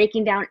 that's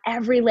breaking down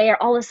every layer.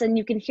 All of a sudden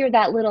you can hear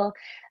that little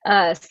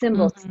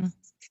cymbal.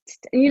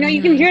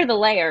 You can hear the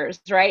layers,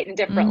 right?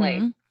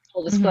 Differently.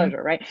 Full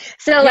disclosure, right?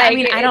 So I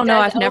mean, I don't know.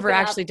 I've never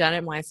actually done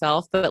it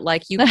myself, but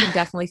like you can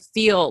definitely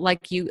feel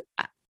like you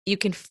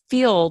can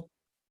feel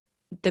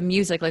the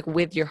music like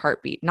with your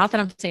heartbeat. Not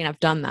that I'm saying I've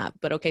done that,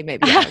 but okay,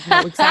 maybe I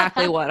know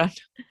exactly what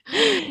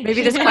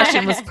maybe this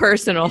question was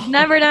personal. She's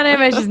never done it,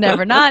 but she's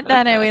never not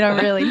done it. We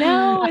don't really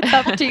know. It's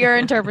up to your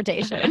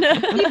interpretation.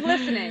 Keep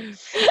listening.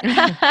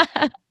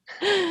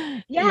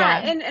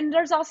 And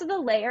there's also the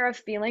layer of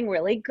feeling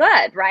really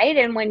good, right?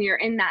 And when you're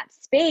in that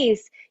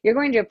space, you're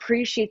going to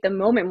appreciate the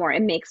moment more.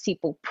 It makes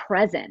people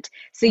present.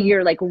 So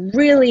you're like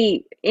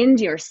really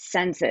into your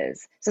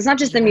senses. So it's not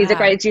just the music,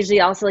 right? It's usually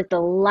also like the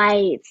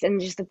lights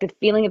and just like the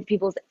feeling of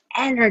people's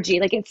energy.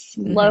 Like it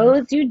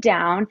slows you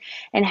down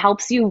and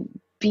helps you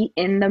be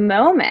in the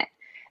moment.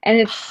 And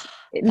it's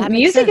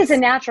music is a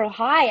natural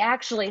high,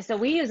 actually. So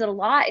we use it a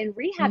lot in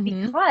rehab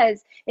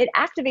because it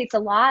activates a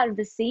lot of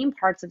the same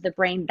parts of the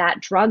brain that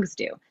drugs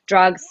do.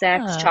 Drugs,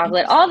 sex,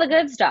 chocolate, all the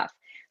good stuff.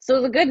 So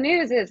the good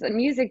news is that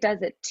music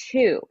does it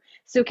too.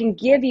 So it can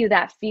give you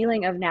that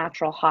feeling of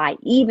natural high,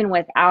 even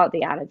without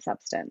the added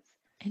substance.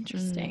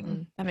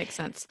 Interesting. That makes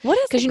sense. What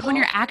is because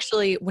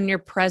when you're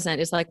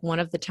present is like one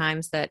of the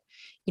times that,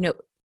 you know,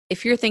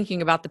 if you're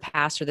thinking about the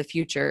past or the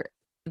future,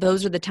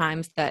 those are the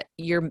times that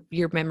your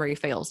memory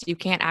fails. You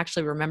can't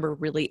actually remember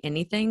really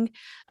anything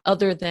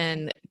other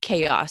than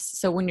chaos.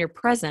 So when you're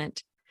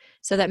present,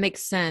 so that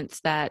makes sense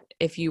that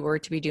if you were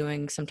to be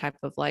doing some type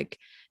of like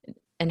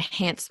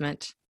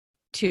enhancement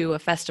to a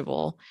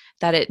festival,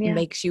 that it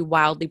makes you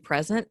wildly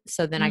present.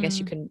 So then I guess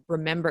you can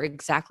remember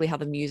exactly how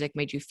the music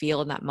made you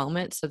feel in that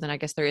moment. So then I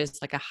guess there is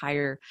like a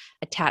higher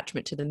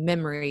attachment to the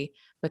memory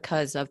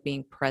because of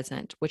being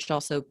present, which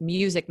also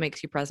music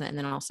makes you present. And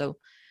then also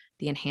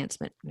the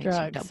enhancement makes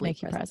drugs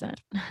make you present.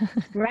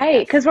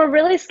 Right. Because we're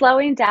really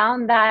slowing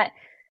down that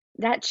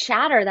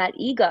chatter, that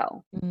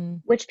ego,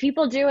 which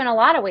people do in a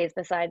lot of ways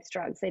besides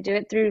drugs. They do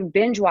it through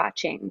binge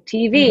watching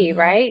TV,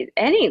 right?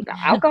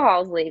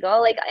 Alcohol is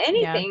legal, like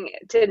anything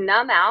to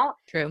numb out.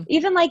 True.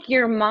 Even like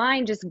your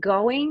mind just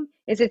going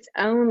is its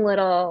own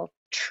little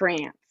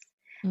trance.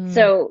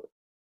 So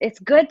it's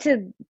good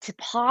to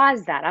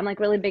pause that. I'm like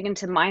really big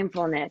into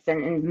mindfulness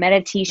and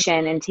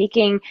meditation and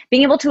being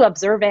able to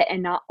observe it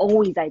and not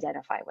always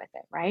identify with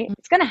it, right?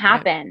 It's going to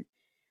happen.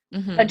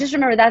 But just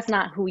remember that's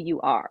not who you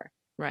are.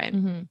 Right.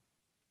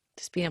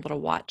 Just being able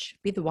to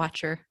be the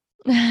watcher.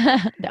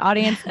 The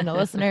audience and the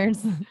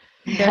listeners.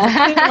 There's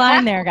a clear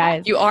line there,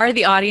 guys. You are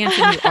the audience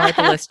and you are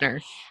the listener.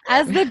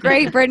 As the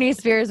great Britney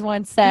Spears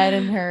once said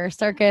in her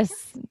Circus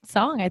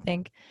song, I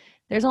think,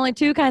 there's only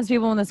two kinds of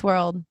people in this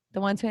world,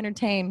 the ones who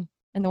entertain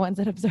and the ones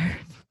that observe.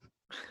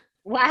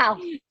 Wow.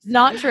 It's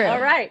not true.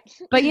 All right.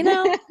 But you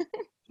know,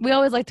 we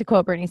always like to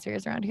quote Britney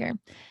Spears around here.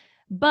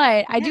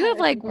 But I do have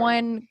like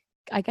one,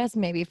 I guess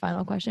maybe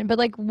final question, but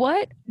like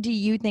what do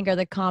you think are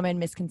the common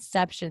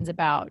misconceptions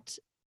about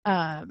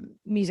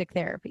music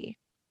therapy?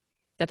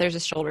 That there's a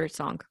shoulder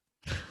song.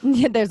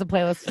 There's a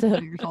playlist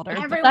to your shoulder.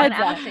 Everyone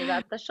asks me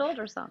about the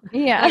shoulder song.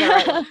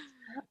 Yeah.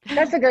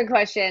 That's a good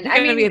question. You're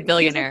going to be a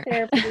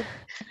billionaire.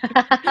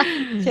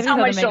 So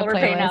much shoulder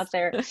pain out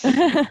there.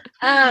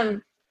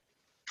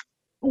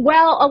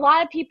 Well, a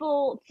lot of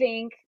people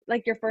think,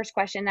 like your first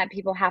question, that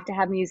people have to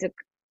have music,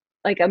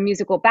 like a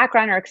musical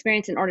background or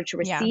experience in order to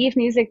receive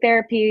music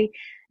therapy.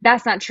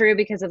 That's not true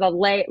because of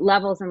the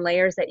levels and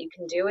layers that you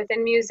can do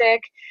within music.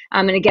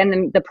 And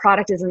again, the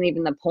product isn't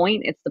even the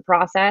point, it's the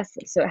process.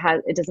 So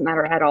it doesn't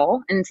matter at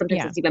all. And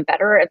sometimes it's even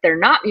better if they're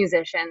not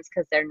musicians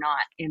because they're not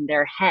in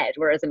their head.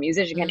 Whereas a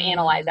musician can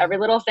analyze every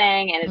little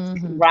thing and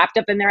it's wrapped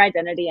up in their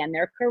identity and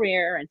their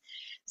career. And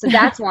so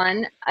that's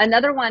one.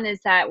 Another one is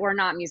that we're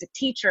not music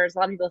teachers. A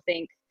lot of people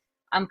think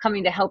I'm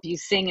coming to help you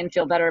sing and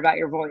feel better about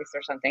your voice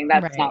or something.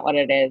 That's not what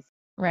it is.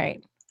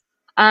 Right.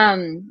 Let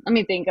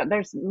me think.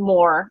 There's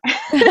more.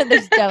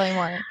 There's definitely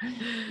more.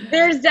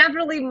 There's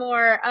definitely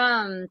more.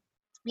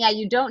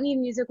 You don't need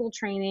musical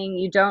training.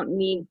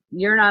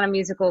 You're not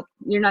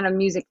a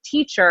music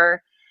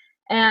teacher.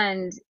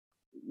 And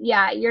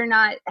you're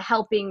not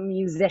helping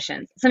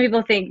musicians. Some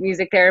people think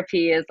music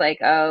therapy is like,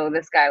 oh,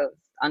 this guy was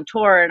on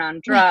tour and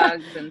on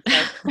drugs and so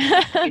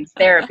it's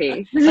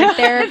therapy. Like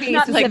therapy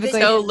not specifically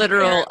like so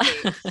literal.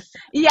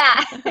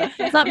 Yeah.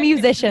 It's not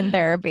musician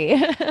therapy.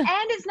 And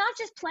it's not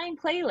just playing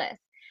playlists.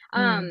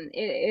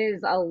 It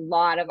is a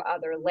lot of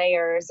other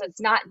layers. So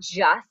it's not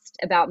just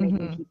about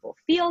making people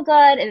feel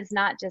good. And it's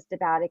not just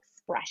about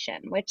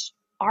expression, which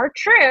are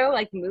true.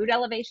 Like mood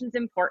elevation is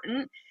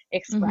important.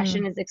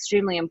 Expression is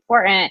extremely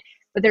important.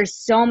 But there's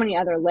so many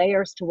other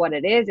layers to what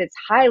it is. It's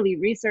highly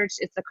researched.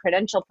 It's a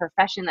credentialed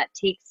profession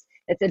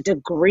it's a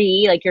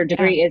degree, like your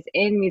degree is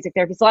in music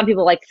therapy. So a lot of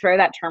people like throw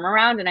that term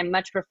around, and I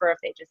much prefer if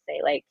they just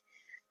say like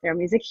they're a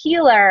music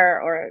healer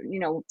or,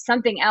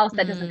 something else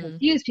that doesn't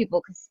confuse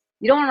people, because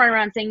you don't want to run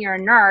around saying you're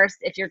a nurse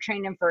if you're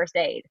trained in first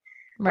aid,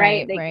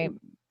 right?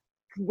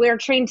 We're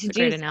trained to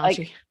do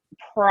like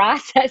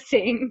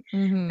processing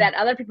that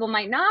other people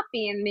might not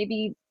be, and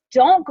maybe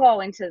don't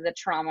go into the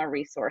trauma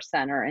resource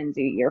center and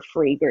do your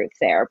free group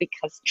there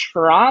because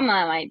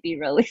trauma might be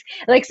really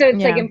like, so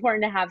it's like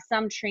important to have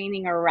some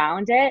training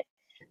around it.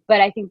 But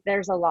I think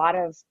there's a lot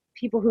of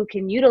people who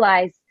can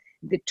utilize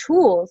the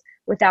tools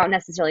without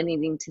necessarily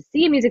needing to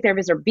see a music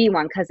therapist or be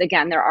one. Because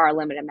again, there are a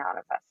limited amount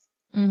of us.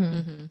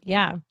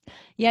 Yeah.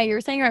 Yeah. You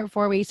were saying right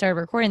before we started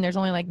recording, there's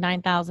only like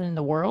 9,000 in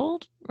the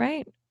world,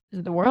 right? Is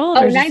it the world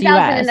Oh, or just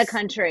 9,000 in the US?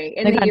 country,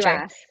 in the Country.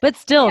 US. But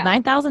still, Yeah.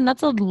 9,000,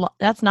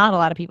 that's not a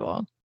lot of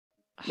people.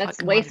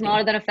 That's way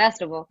smaller than a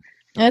festival.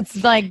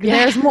 It's like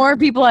there's more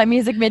people at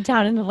Music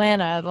Midtown in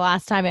Atlanta the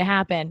last time it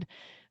happened,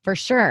 for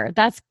sure.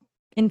 That's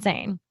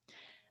insane.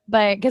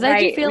 But because I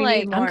do feel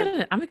like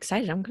I'm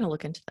excited. I'm gonna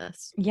look into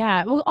this.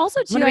 Yeah. Well,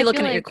 also too, I'm gonna be I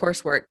looking feel at your like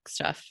coursework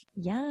stuff.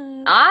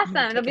 yeah. Awesome.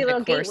 It'll be a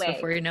little course gateway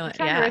before you know it.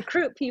 Trying to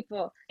recruit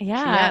people.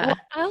 Yeah. Well,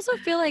 I also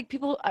feel like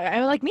people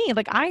I like me,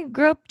 like I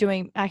grew up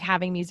doing like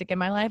having music in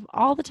my life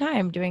all the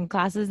time, doing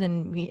classes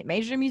and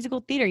major in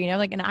musical theater, you know,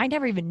 like, and I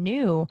never even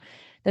knew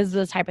this was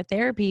the type of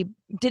therapy.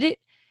 Did it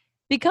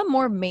become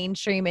more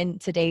mainstream in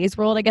today's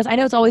world? I guess I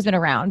know it's always been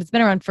around. It's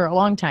been around for a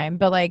long time,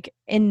 but like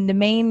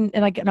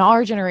like in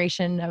our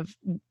generation of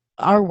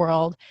our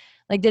world,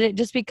 like did it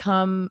just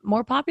become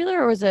more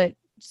popular or was it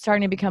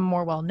starting to become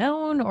more well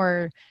known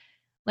or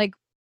like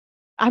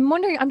I'm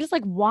wondering, I'm just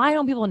like, why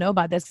don't people know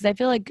about this? Because I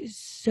feel like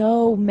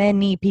so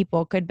many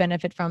people could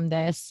benefit from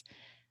this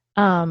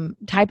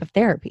type of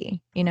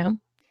therapy, you know?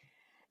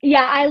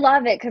 Yeah, I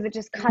love it because it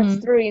just cuts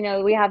through. You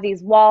know, we have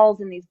these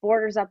walls and these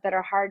borders up that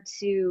are hard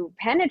to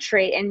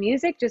penetrate, and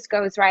music just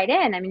goes right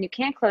in. I mean, you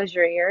can't close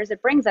your ears.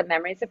 It brings up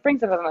memories. It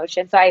brings up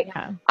emotion. So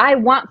I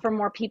want for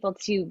more people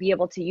to be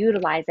able to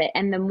utilize it.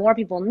 And the more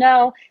people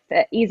know,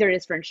 the easier it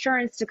is for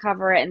insurance to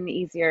cover it and the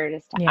easier it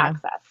is to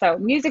access. So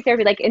music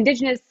therapy, like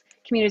indigenous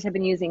communities have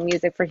been using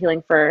music for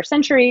healing for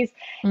centuries.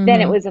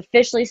 Then it was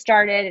officially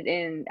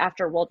started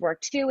after World War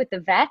II with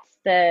the vets.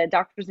 The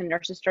doctors and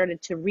nurses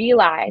started to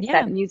realize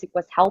that music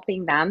was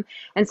helping them.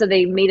 And so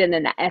they made it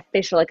an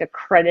official, like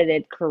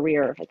accredited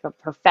career, like a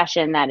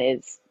profession that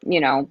is, you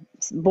know,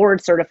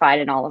 board certified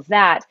and all of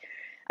that.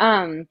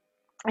 And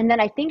then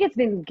I think it's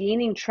been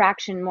gaining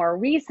traction more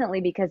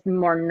recently because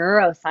more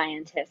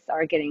neuroscientists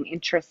are getting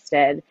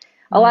interested.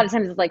 A lot of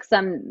times it's like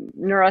some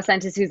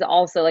neuroscientist who's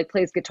also like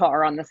plays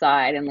guitar on the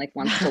side and like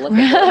wants to look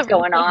at what's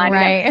going on.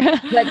 Right.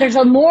 But there's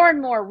a more and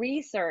more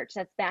research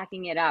that's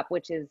backing it up,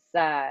 which is,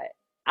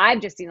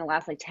 I've just seen the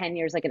last like 10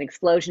 years, like an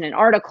explosion in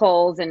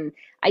articles. And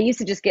I used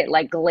to just get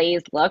like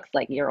glazed looks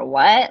like, you're a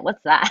what?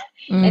 What's that?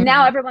 And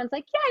now everyone's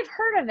like, yeah, I've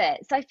heard of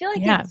it. So I feel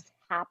like it's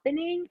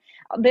happening.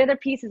 The other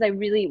pieces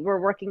we're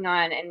working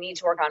on and need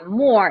to work on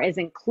more is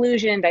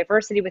inclusion,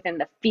 diversity within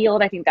the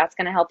field. I think that's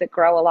going to help it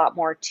grow a lot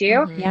more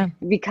too.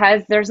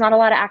 Because there's not a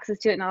lot of access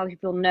to it. Not a lot of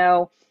people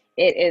know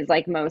it is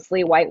like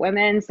mostly white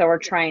women. So we're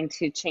trying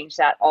to change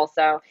that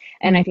also.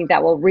 And I think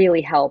that will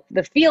really help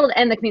the field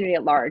and the community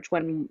at large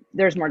when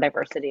there's more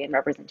diversity and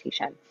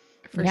representation.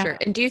 For sure.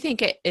 And do you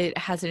think it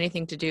has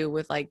anything to do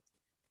with like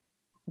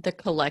the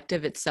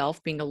collective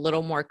itself being a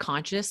little more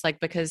conscious? Like,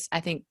 because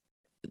I think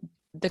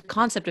the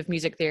concept of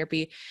music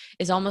therapy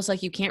is almost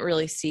like you can't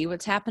really see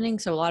what's happening.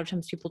 So a lot of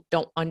times people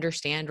don't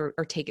understand or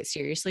take it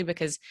seriously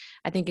because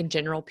I think in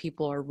general,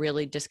 people are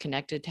really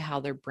disconnected to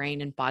how their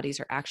brain and bodies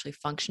are actually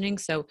functioning.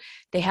 So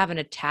they haven't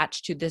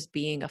attached to this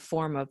being a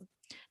form of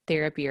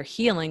therapy or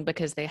healing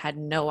because they had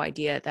no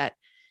idea that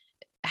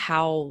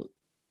how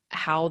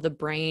the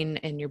brain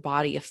and your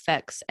body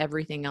affects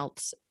everything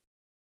else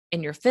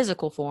in your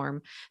physical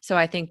form. So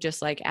I think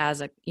just like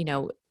as a, you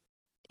know,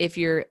 if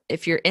you're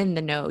in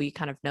the know, you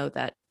kind of know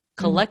that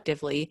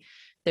collectively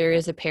there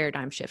is a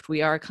paradigm shift.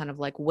 We are kind of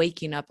like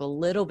waking up a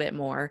little bit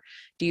more.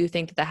 Do you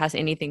think that has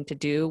anything to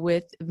do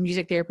with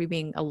music therapy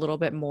being a little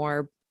bit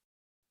more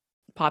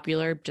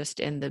popular just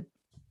in the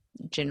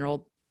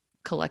general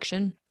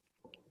collection?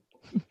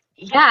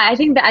 Yeah, I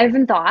think that I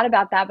haven't thought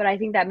about that, but I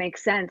think that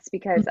makes sense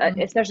because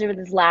especially with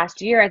this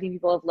last year, I think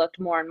people have looked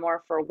more and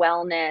more for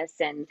wellness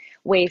and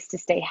ways to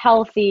stay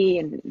healthy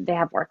and they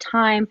have more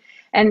time.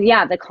 And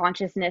yeah, the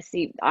consciousness,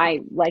 I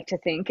like to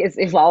think, is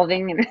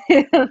evolving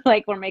and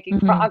like we're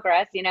making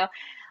progress, you know?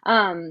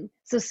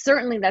 So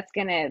certainly that's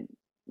going to,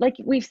 like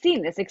we've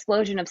seen this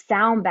explosion of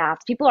sound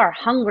baths. People are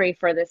hungry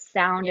for this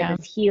sound and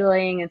this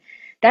healing. And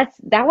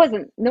that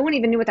wasn't, no one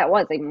even knew what that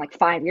was even like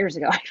 5 years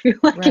ago. I feel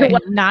like it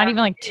was not even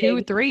like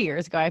 2-3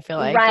 years ago, I feel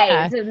like.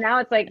 Right. So now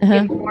it's like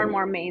getting more and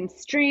more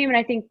mainstream. And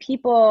I think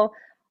people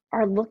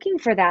are looking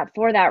for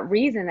that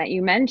reason that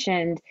you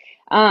mentioned.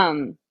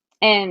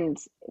 And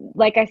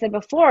like I said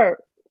before,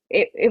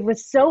 it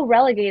was so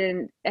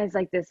relegated as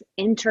like this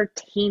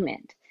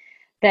entertainment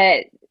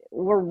that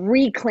we're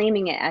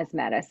reclaiming it as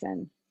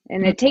medicine.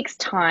 And it takes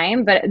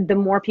time, but the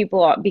more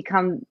people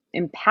become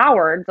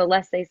empowered, the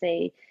less they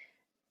say,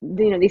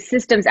 you know, these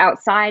systems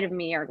outside of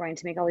me are going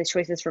to make all these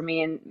choices for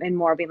me and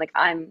more being like,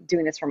 I'm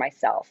doing this for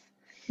myself.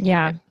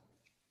 Yeah.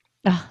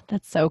 Oh,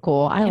 that's so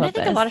cool. I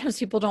think a lot of times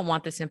people don't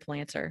want the simple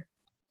answer.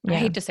 I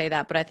hate to say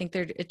that, but I think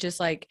it's just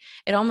like,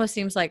 it almost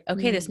seems like,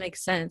 okay, this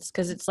makes sense.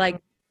 Cause it's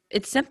like,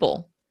 it's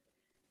simple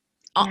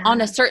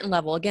on a certain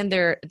level. Again,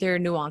 there are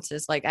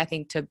nuances, like I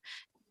think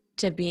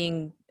to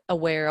being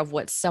aware of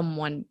what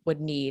someone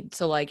would need.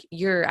 So like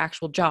your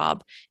actual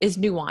job is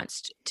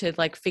nuanced to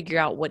like figure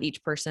out what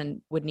each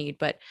person would need.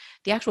 But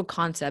the actual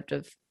concept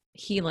of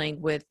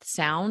healing with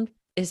sound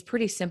is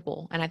pretty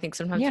simple. And I think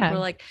sometimes people are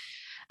like,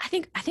 I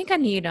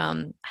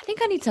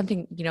need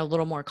something, a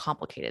little more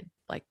complicated,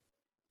 like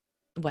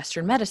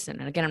Western medicine.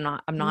 And again,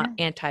 I'm not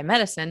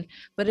anti-medicine,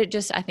 but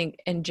I think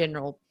in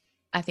general,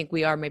 I think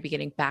we are maybe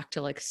getting back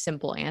to like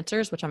simple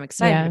answers, which I'm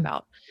excited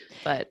about.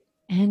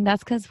 And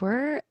that's because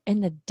we're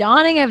in the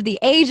dawning of the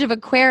age of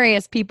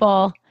Aquarius,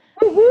 people.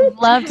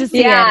 Love to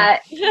see it.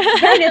 Right.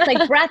 It's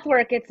like breath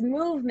work, it's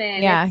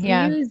movement, it's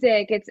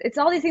music, it's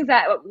all these things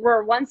that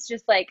were once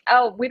just like,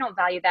 oh, we don't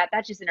value that.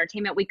 That's just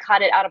entertainment. We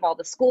cut it out of all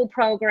the school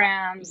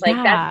programs. Like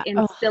that's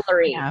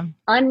ancillary,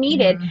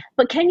 unneeded. Mm-hmm.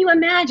 But can you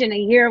imagine a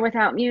year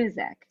without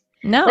music?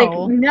 No. Like,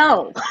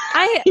 no.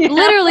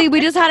 Literally, we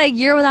just had a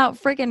year without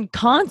freaking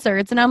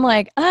concerts, and I'm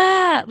like,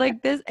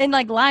 like this, and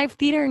like live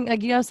theater, and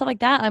like, stuff like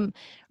that.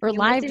 Or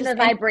live, just the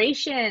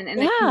vibration and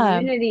the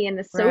community and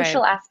the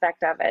social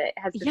aspect of it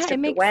has been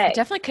stripped away. It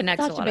definitely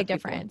connects such a lot a big of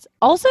difference.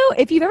 Also,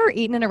 if you've ever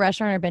eaten in a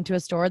restaurant or been to a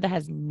store that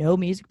has no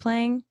music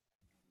playing,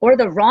 or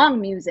the wrong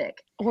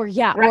music, or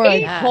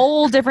a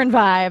whole different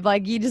vibe,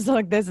 like you just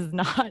like, this is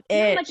not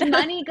it. How much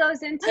money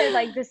goes into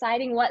like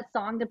deciding what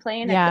song to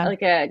play in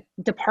like a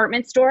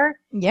department store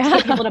to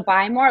get people to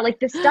buy more?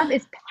 Like this stuff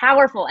is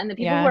powerful, and the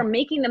people who are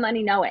making the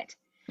money know it.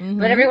 Mm-hmm.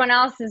 But everyone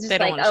else is just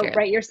like, oh,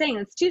 right, you're saying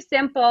it's too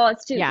simple,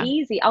 it's too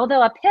easy.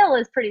 Although a pill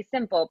is pretty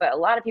simple, but a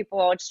lot of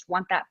people just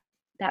want that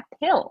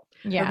pill.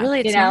 Yeah, but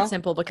really, it's not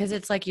simple, because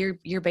it's like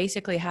you're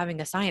basically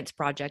having a science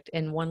project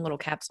in one little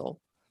capsule.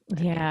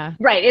 Yeah,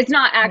 right. It's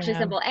not actually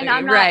simple, and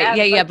I'm not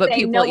right. But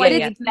people, but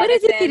it's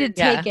easy to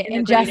take it,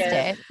 ingest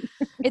it.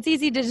 It's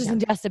easy to just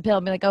ingest a pill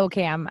and be like,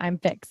 okay, I'm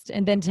fixed,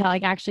 and then to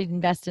like actually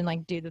invest in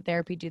like do the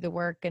therapy, do the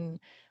work, and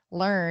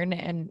learn.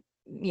 And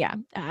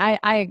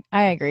I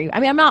agree. I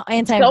mean, I'm not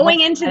anti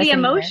going into the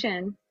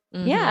emotion.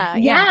 Mm-hmm.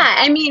 Yeah.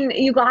 I mean,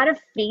 you gotta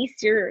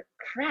face your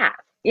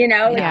crap. You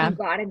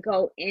gotta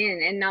go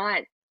in, and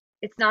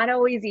it's not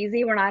always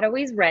easy. We're not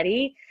always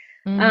ready.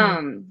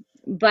 Mm-hmm.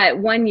 But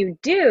when you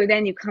do,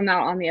 then you come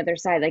out on the other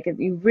side. Like if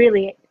you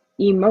really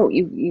emote,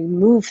 you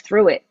move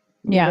through it,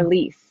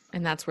 release,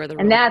 and that's where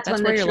when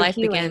your life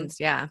begins.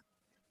 Yeah,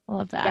 I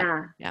love that.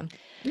 Yeah. And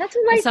that's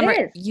what life Summer,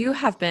 is. You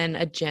have been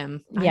a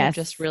gem. Yes. I've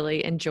just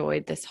really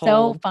enjoyed this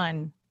whole. So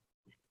fun.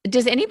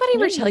 Does anybody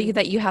ever tell you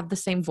that you have the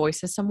same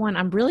voice as someone?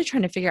 I'm really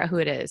trying to figure out who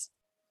it is.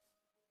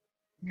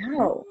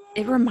 No.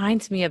 It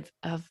reminds me of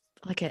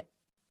like a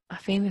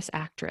famous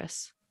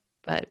actress.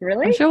 But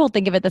really, I'm sure we'll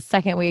think of it the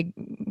second we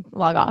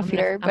log off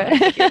here. But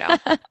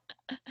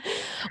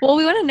well,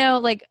 we want to know,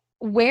 like,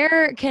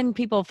 where can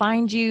people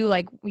find you?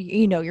 Like,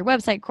 your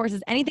website,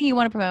 courses, anything you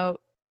want to promote.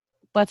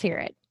 Let's hear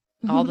it.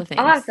 All the things.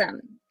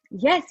 Awesome.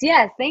 Yes.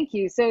 Thank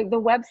you. So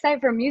the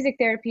website for music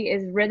therapy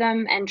is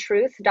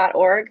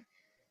rhythmandtruth.org.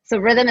 So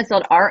rhythm is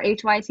spelled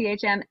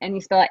RHYTHM, and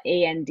you spell it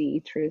AND,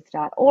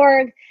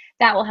 truth.org.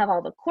 That will have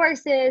all the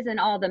courses and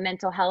all the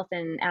mental health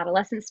and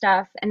adolescent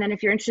stuff. And then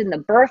if you're interested in the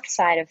birth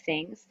side of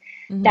things,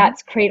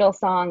 that's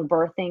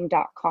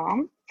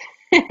cradlesongbirthing.com.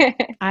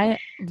 I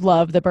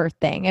love the birth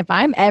thing. If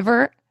I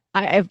ever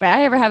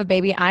have a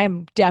baby,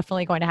 I'm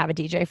definitely going to have a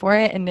DJ for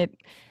it. And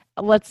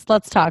let's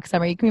talk,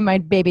 Summer. You can be my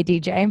baby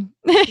DJ.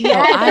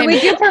 Yes,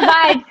 we do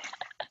provide.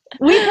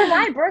 We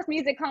provide birth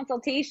music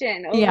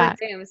consultation over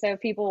Zoom. So if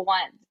people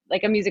want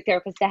like a music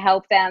therapist to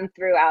help them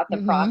throughout the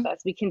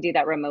process, we can do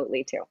that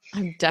remotely too.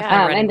 I'm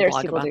definitely and there's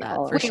blog people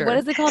about that for sure. What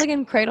is it called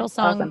again? Cradle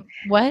Song. Awesome.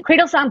 What?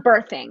 Cradle Song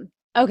Birthing.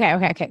 Okay.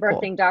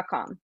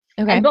 Birthing.com. Cool.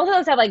 Okay. And both of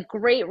those have like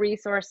great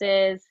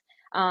resources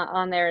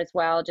on there as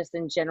well, just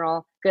in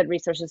general, good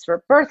resources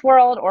for birth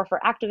world or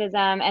for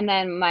activism. And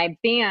then my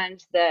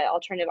band, the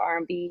alternative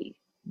R&B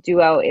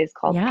duo, is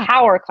called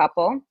Power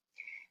Couple,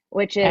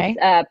 which is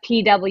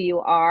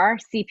PWR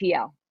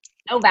CPL.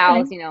 No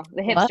vowels, the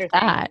hipster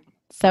thing.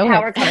 So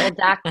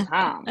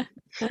powercouple.com.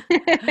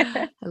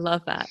 I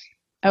love that.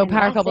 Oh,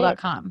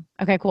 powercouple.com.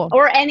 Okay, cool.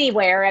 Or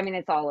anywhere. I mean,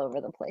 it's all over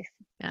the place.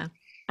 Yeah.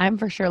 I'm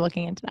for sure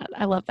looking into that.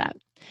 I love that.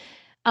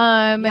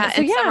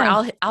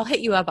 Summer, I'll hit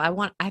you up.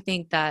 I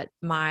think that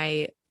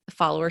my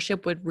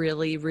followership would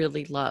really,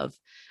 really love.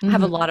 I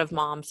have a lot of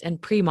moms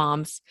and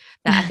pre-moms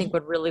that I think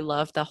would really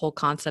love the whole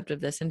concept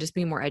of this and just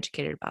be more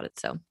educated about it.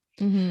 So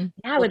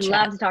I would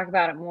love to talk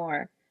about it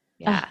more.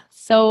 Yeah.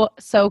 So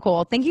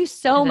cool. Thank you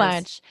so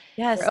much.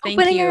 Yes. For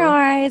opening your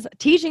eyes,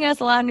 teaching us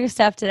a lot of new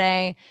stuff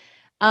today.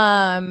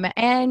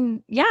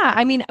 And yeah,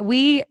 I mean,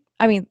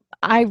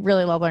 I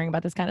really love learning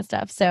about this kind of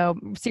stuff. So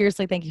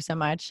seriously, thank you so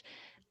much.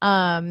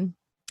 And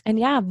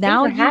yeah,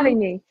 now thanks for having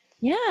me.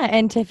 Yeah.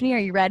 And Tiffany, are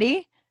you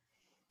ready?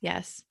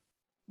 Yes.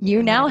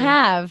 You now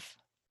have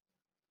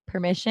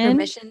permission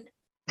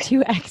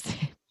to exit.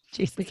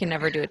 Jeez, we can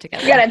never do it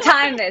together. You gotta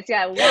time this.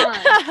 Yeah, 1,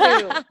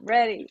 2,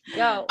 ready,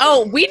 go.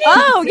 Oh, we need.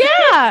 Oh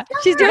yeah,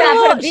 she's doing a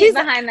little. She's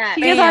behind that.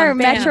 She has our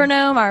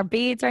metronome, our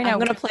beats right now. I'm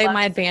gonna play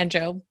my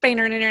banjo.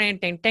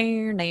 Permission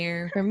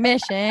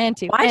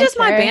to. Why does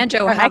my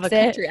banjo have a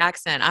country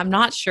accent? I'm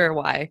not sure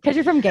why. Because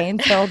you're from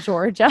Gainesville,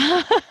 Georgia.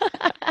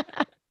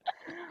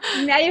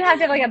 Now you have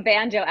to have like a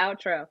banjo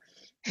outro.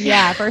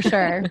 Yeah, for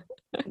sure.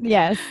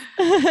 Yes.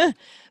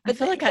 I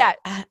feel like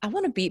I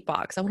want to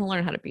beatbox. I want to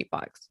learn how to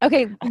beatbox.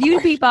 Okay, you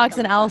beatbox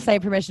and I'll say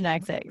permission to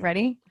exit.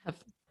 Ready?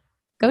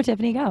 Go,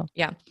 Tiffany, go.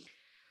 Yeah.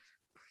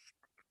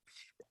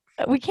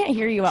 We can't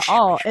hear you at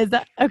all. Is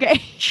that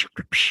okay?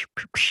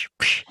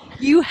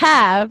 You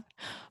have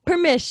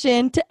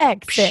permission to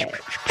exit.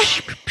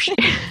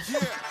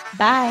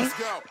 Bye.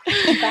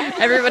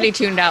 Everybody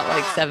tuned out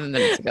like 7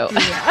 minutes ago.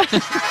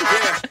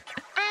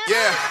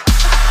 Yeah.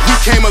 We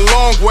came a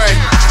long way.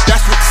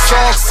 That's what the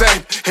song say.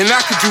 And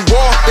I could do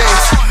all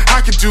things.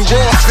 I could do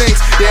all things.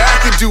 Yeah, I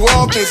could do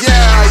all things.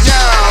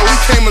 Yeah. We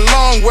came a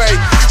long way.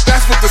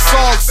 That's what the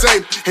song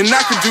say. And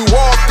I could do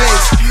all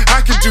things.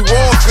 I could do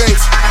all things.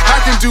 I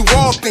can do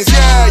all things.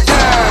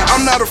 Yeah.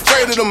 I'm not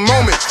afraid of the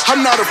moment.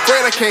 I'm not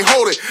afraid I can't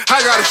hold it.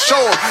 I gotta show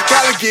 'em.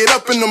 Gotta get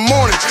up in the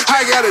morning.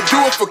 I gotta do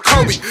it for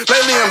Kobe.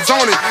 Lately I'm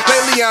zoning.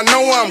 Lately I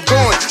know where I'm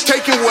going.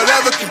 Taking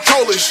whatever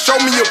controllers. Show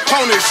me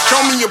opponents.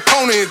 Show me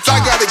opponents.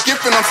 I got a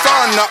gift and I'm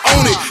starting to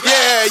own it.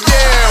 Yeah.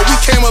 We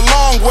came a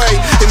long way.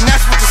 And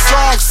that's what the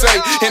song say.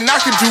 And I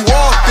can do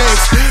all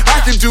things. I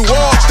can do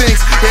all things.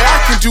 Yeah, I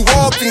can do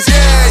all things.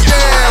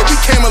 Yeah. We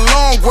came a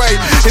long way.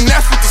 And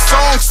that's what the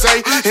song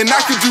say. And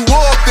I can do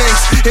all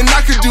things. And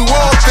I can do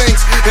all things.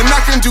 And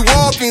I can do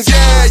all things.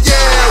 Yeah.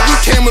 We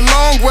came a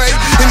long way.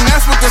 And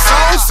that's what the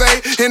song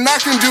say. And I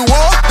can do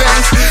all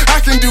things. I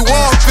can do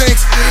all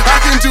things. I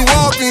can do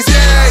all things.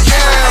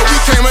 Yeah. We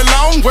came a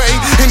long way.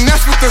 And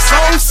that's what the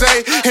song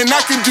say. And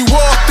I can do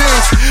all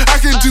things. I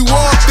can do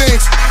all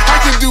things. I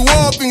can do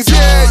all things.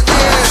 Yeah.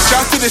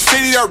 Shout to the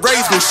city that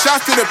raised me.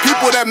 Shout to the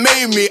people that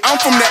made me. I'm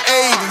from the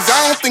 80s.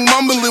 I don't think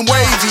mumbling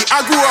wavy.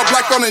 I grew up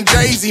like on a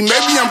Jay-Z.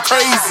 Maybe I'm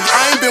crazy.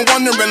 I ain't been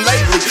wondering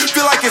lately.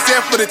 Feel like it's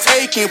there for the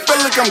taking. Feel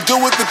like I'm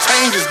good with the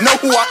changes. Know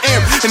who I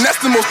am. And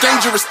that's the most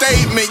dangerous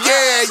statement.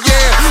 Yeah.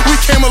 We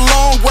came a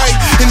long way.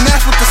 And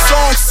that's what the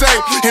song say.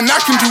 And I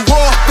can do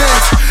all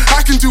things.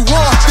 I can do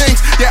all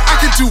things. Yeah, I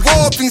can do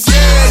all things.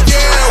 Yeah.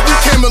 We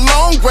came a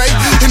long way.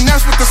 And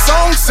that's what the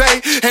song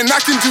say. And I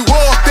can do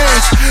all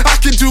things. I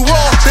can do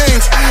all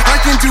things. I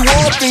can do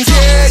all things.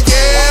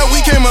 Yeah.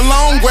 We came a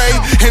long way.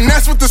 And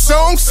that's what the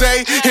song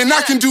say. And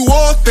I can do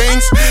all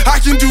things. I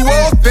can do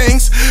all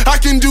things. I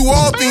can do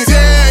all things.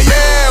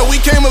 Yeah. We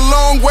came a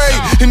long way.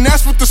 And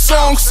that's what the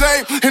song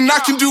say. And I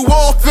can do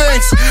all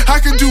things. I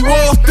can do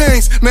all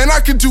things. Man, I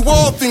can do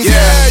all things. Yeah.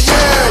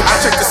 I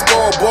check the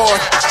scoreboard.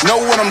 Know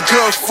what I'm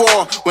good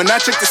for. When I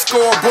check the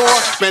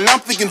scoreboard, man, I'm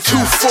thinking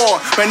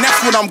 2-4. Man,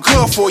 that's what I'm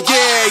good for.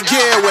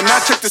 Yeah. When I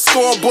check the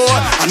scoreboard,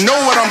 I know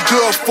what I'm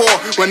good for.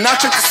 When I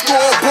check the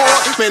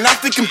scoreboard, man, I'm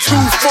thinking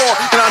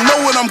 2-4. And I know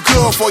what I'm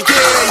good for.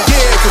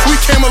 Yeah. Cause we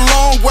came a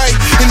long way.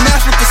 And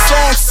that's what the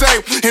song say.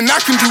 And I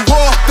can do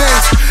all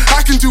things.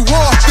 I can do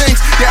all things.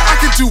 Yeah, I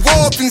can do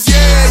all things.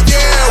 Yeah.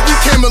 We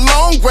came a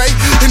long way.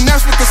 And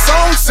that's what the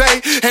song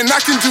say. And I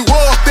can do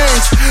all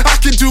things. I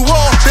can do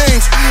all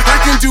things. I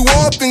can do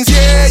all things.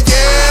 Yeah.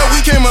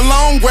 We came a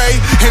long way.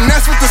 And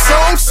that's what the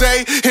song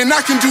say. And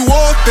I can do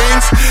all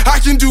things. I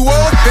can do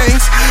all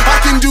things. I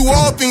can do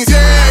all things.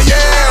 Yeah.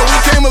 We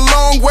came a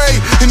long way.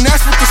 And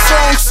that's what the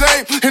song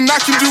say. And I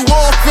can do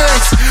all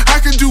things. I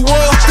can do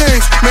all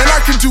things. Man, I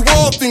can do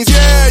all things.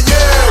 Yeah.